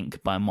red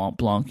ink by Mont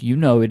Blanc, you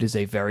know it is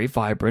a very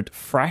vibrant,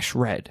 fresh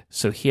red.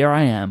 So here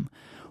I am,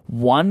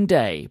 one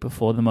day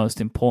before the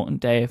most important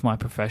day of my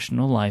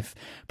professional life,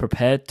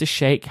 prepared to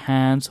shake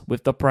hands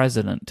with the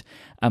president,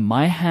 and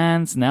my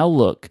hands now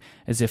look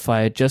as if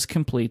I had just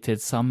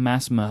completed some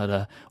mass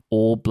murder,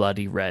 all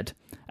bloody red.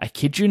 I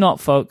kid you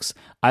not, folks,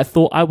 I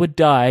thought I would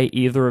die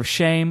either of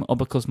shame or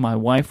because my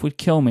wife would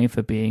kill me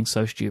for being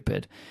so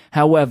stupid.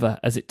 However,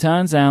 as it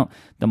turns out,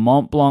 the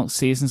Mont Blanc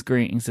Season's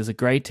Greetings is a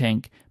great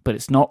ink, but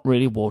it's not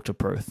really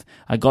waterproof.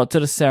 I got to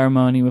the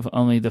ceremony with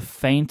only the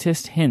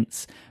faintest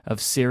hints of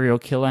serial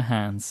killer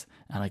hands,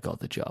 and I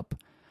got the job.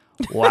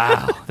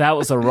 Wow, that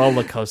was a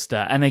roller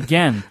coaster. And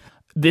again,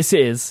 this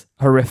is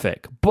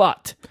horrific,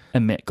 but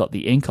Amit got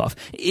the ink off.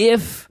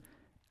 If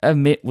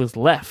Amit was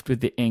left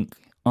with the ink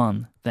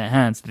on their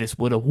hands, this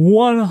would have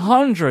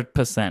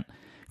 100%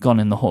 gone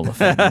in the Hall of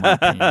Fame, in my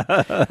opinion.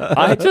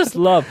 I just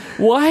love,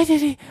 why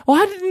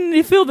didn't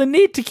he feel the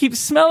need to keep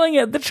smelling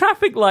at the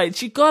traffic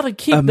lights? You gotta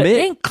keep the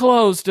ink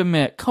closed,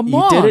 Amit. Come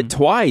on. You did it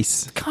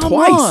twice. Come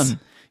on.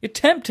 You're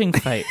tempting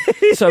fate.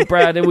 So,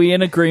 Brad, are we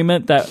in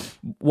agreement that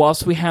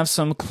whilst we have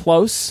some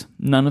close,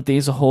 none of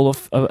these are Hall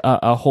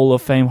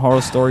of Fame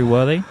horror story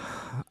worthy?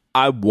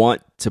 I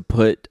want to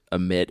put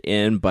Amit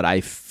in, but I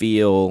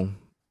feel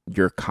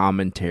your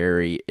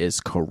commentary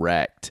is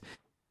correct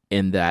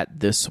in that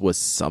this was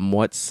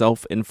somewhat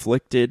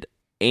self-inflicted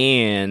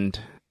and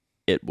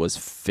it was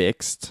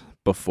fixed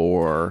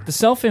before the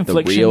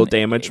self-infliction, the real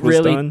damage was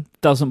really done.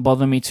 Doesn't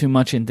bother me too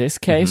much in this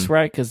case,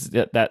 right? Because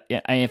that,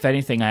 if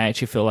anything, I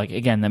actually feel like,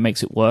 again, that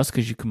makes it worse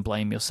because you can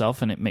blame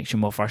yourself and it makes you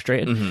more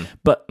frustrated.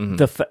 But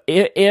if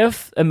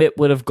Amit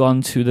would have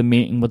gone to the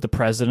meeting with the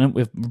president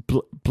with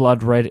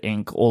blood red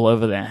ink all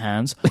over their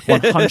hands,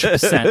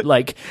 100%,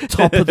 like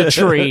top of the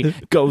tree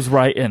goes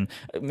right in.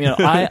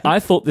 I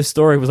thought this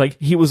story was like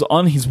he was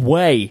on his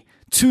way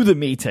to the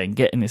meeting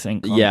getting this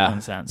ink on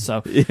his hands.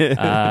 So,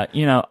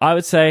 I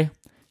would say,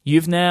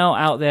 you've now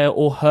out there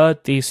all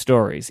heard these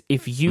stories.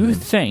 If you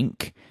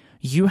think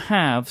you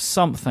have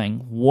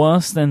something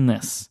worse than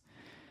this,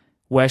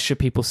 where should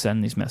people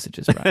send these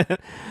messages, right?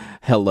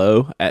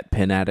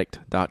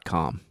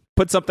 hello@penaddict.com.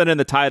 Put something in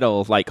the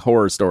title like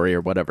horror story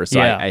or whatever,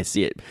 so I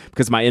see it.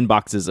 Because my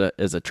inbox is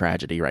a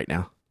tragedy right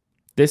now.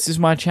 This is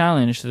my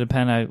challenge to the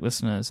Pen Addict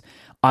listeners.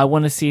 I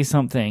want to see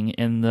something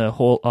in a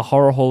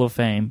horror Hall of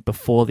Fame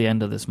before the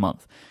end of this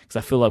month. Because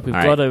I feel like we've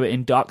got to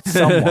induct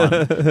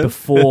someone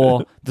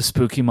before the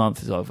spooky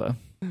month is over.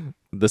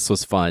 This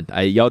was fun.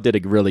 Y'all did a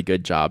really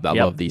good job. I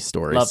love these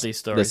stories. Love these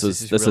stories.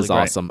 This is really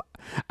awesome.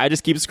 I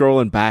just keep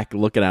scrolling back,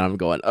 looking at them,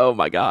 going, "Oh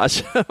my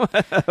gosh!"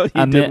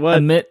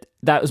 Amit,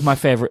 that was my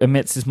favorite.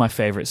 Amit's is my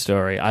favorite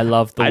story. I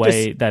love the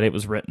way that it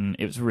was written.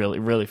 It was really,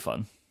 really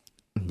fun.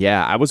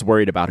 Yeah, I was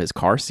worried about his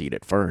car seat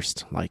at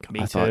first. Like,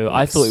 Me too.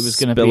 I thought it was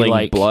going to be spilling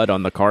like blood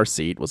on the car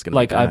seat was going to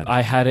be bad.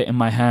 I had it in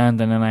my hand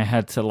and then I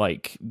had to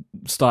like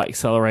start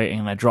accelerating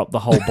and I dropped the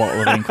whole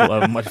bottle of ink all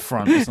over my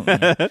front or something.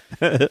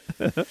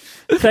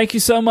 Thank you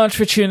so much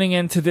for tuning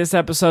in to this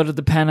episode of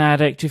The Pen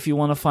Addict. If you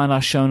want to find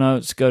our show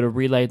notes, go to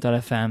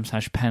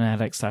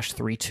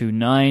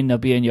relay.fm/penaddict/329. They'll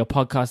be in your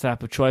podcast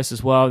app of choice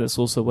as well. That's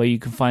also where you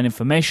can find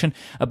information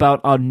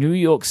about our New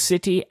York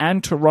City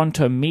and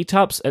Toronto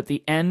meetups at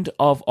the end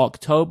of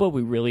October.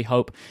 We really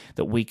hope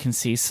that we can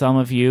see some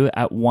of you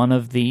at one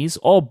of these,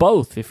 or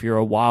both if you're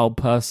a wild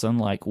person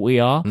like we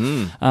are.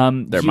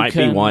 There might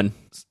be one.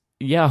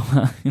 Yeah.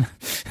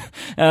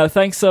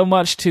 Thanks so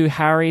much to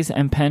Harry's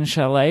and Pen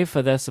Chalet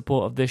for their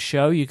support of this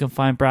show. You can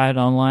find Brad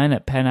online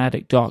at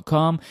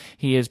penaddict.com.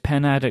 He is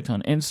Pen Addict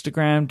on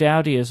Instagram.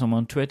 Dowdy is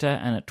on Twitter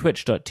and at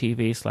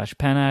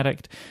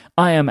twitch.tv/penaddict.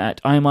 I am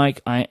at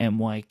imike,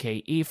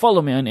 IMYKE.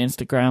 Follow me on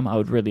Instagram. I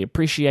would really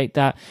appreciate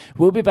that.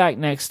 We'll be back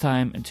next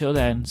time. Until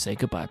then, say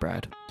goodbye,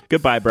 Brad.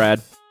 Goodbye,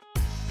 Brad.